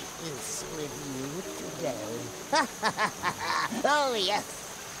luck is with you today. Oh, yes!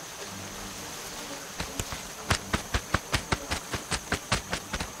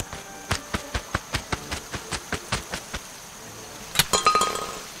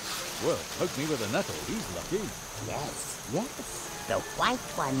 Well, poke me with a nettle. He's lucky. Yes, yes. The white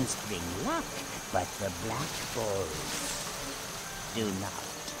ones bring luck, but the black balls do not.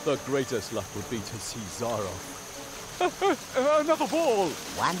 The greatest luck would be to see Zara. Another ball!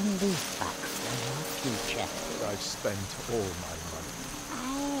 One leaf back for your future. I've spent all my money.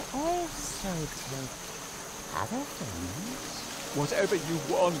 I also take other things. Whatever you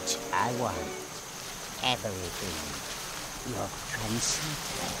want. I want everything. Your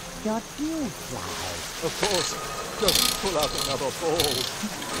trendsetter, your dew fly. Of course. Just pull out another ball.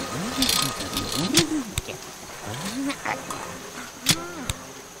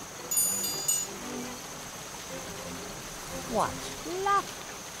 What luck!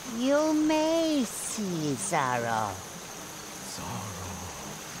 You may see Zara. Zara.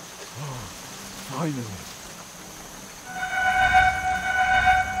 Oh, finally.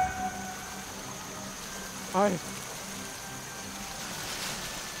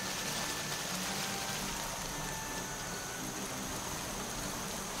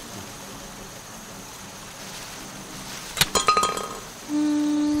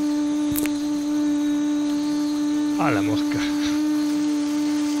 A la mosca.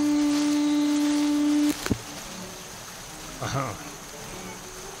 Ajá.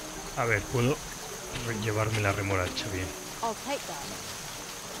 A ver, puedo llevarme la remolacha bien. I'll take that.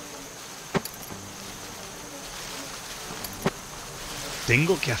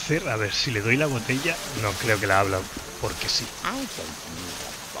 Tengo que hacer, a ver, si le doy la botella, no creo que la habla porque sí. I don't need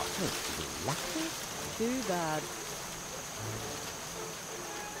a bottle to be lucky. Too bad.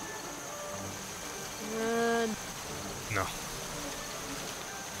 No.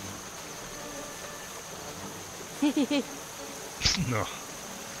 No.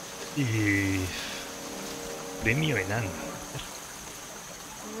 Y... premio enano.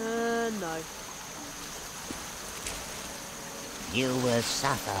 No. You will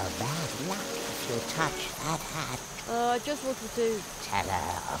suffer bad luck if you touch that hat. I just wanted to... Teller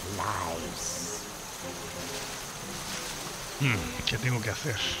of lies. ¿Qué tengo que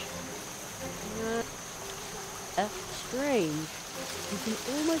hacer? Strange. You can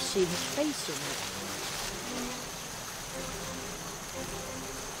almost see his face in it.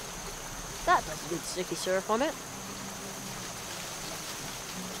 That doesn't need sticky syrup on it.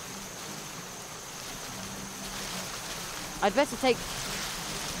 I'd better take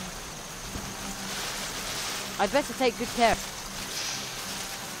good care.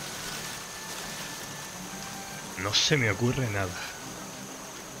 No se me ocurre nada.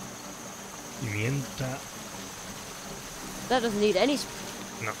 Pimienta. That doesn't need any...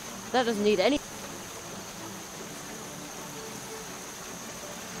 No. That doesn't need any...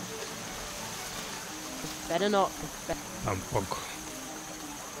 Better not. Tampoco.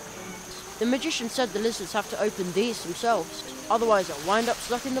 The magician said the lizards have to open these themselves. Otherwise they'll wind up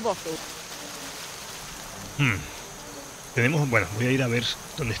stuck in the bottle. Tenemos... Bueno, voy a ir a ver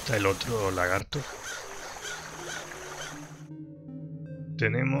dónde está el otro lagarto.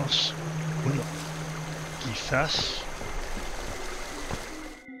 Tenemos... Bueno, quizás...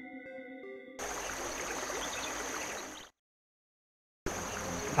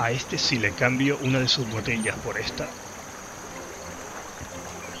 A este si le cambio una de sus botellas por esta.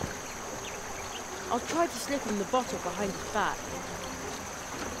 I'll try to slip him the bottle behind his back.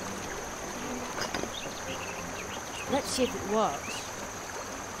 Let's see if it works.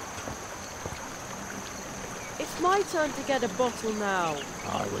 It's my turn to get a bottle now.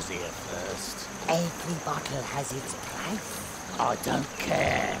 I was here first. Every bottle has its price. I don't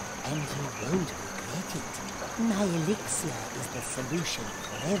care. And you won't regret it. My elixir is the solution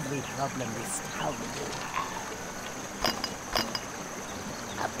for every problem this town will have.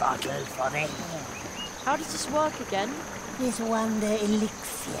 A bottle for the hair. How does this work again? This wonder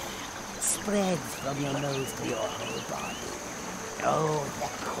elixir spreads from your nose to your whole body. Oh, the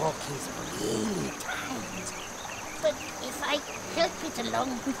cork is really tight. But if I help it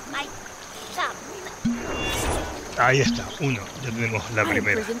along with my thumb... Ahí está, uno. Ya tenemos la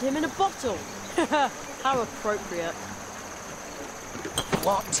primera. I imprisoned him in a bottle. How appropriate.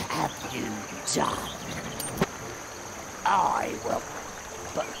 What have you done? I will...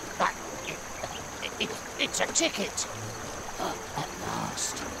 But that... It's a ticket. At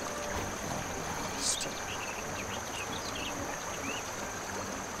last. At last.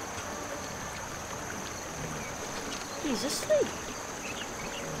 He's asleep.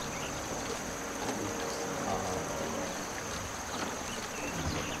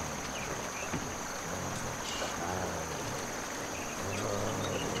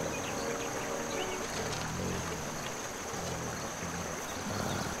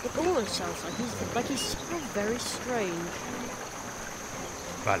 It almost sounds like he's so very strange.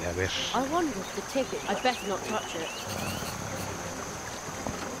 Vale, a ver. I wonder if the ticket... I'd better not touch it.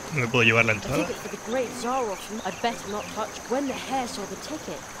 ¿No me puedo llevar la The entrada? ticket for the great Zaros. I'd better not touch it. When the hare saw the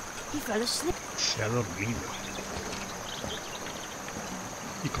ticket, he fell asleep. Se ha dormido.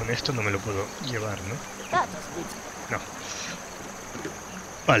 Y con esto no me lo puedo llevar, ¿no? That doesn't need... No.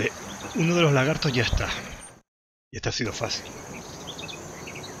 Vale, uno de los lagartos ya está. Y este ha sido fácil.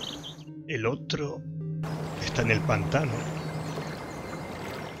 El otro está en el pantano.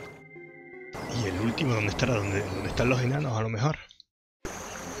 Y el último, ¿dónde estará? ¿Dónde están los enanos, a lo mejor?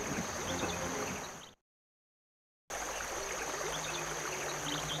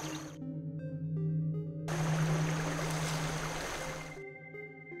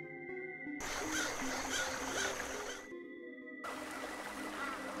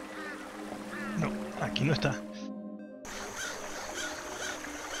 No, aquí no está.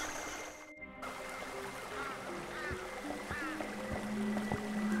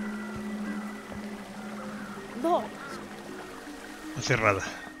 No. Está cerrada.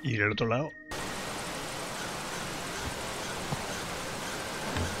 Y del otro lado.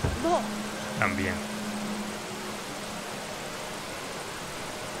 No. También.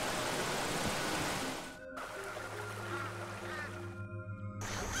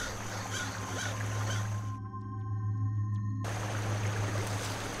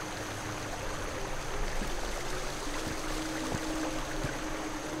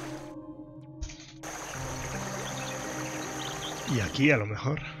 Y aquí a lo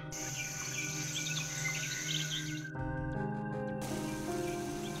mejor.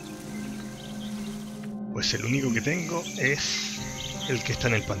 Pues el único que tengo es el que está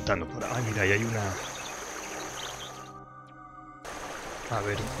en el pantano. Ah, mira, ahí hay una... A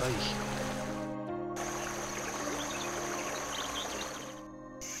ver, ahí.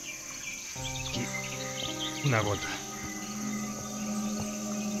 Aquí. Una gota.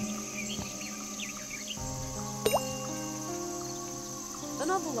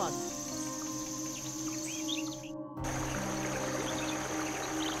 Another one.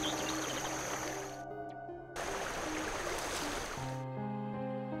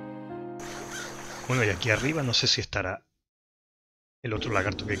 Bueno, y aquí arriba no sé si estará el otro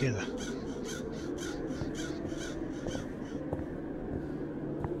lagarto que queda.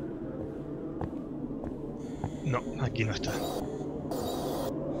 No, aquí no está.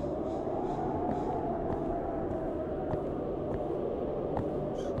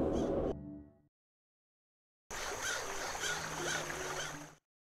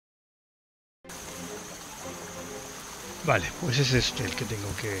 Vale, pues es este el que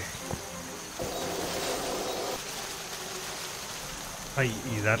tengo que... Ay,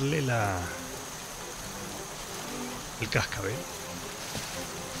 y darle el cascabel.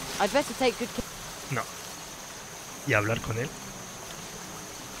 I'd better take good care. No. Y hablar con él.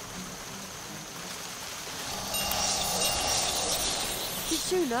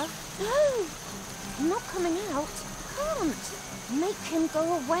 Shula? No! I'm not coming out. Can't. Make him go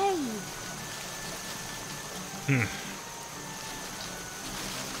away.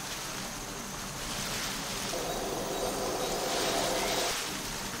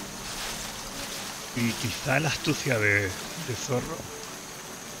 Y quizá la astucia de zorro.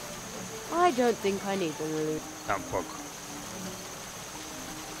 I don't think I need them really. Tampoco.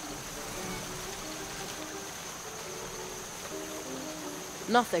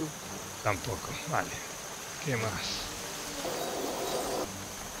 Nothing. Tampoco. Vale. ¿Qué más?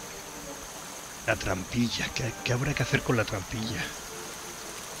 La trampilla. ¿Qué habrá que hacer con la trampilla?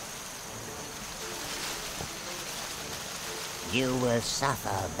 You will suffer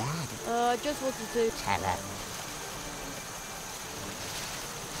bad. Just what to do. Tell her.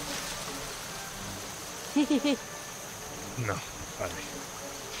 No,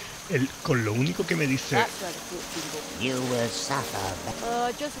 vale. Con lo único que me dice... You will suffer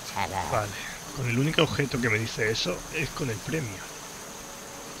bad. Just tell her. Vale. Con el único objeto que me dice eso es con el premio.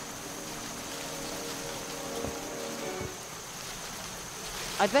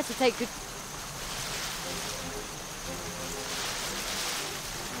 I'd better take good...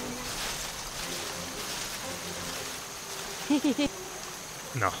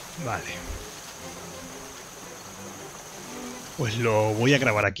 No, vale. Pues lo voy a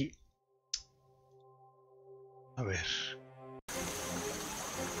grabar aquí. A ver.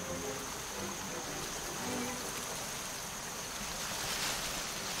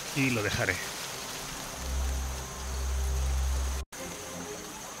 Y lo dejaré.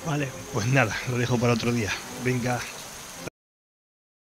 Vale, pues nada, lo dejo para otro día. Venga,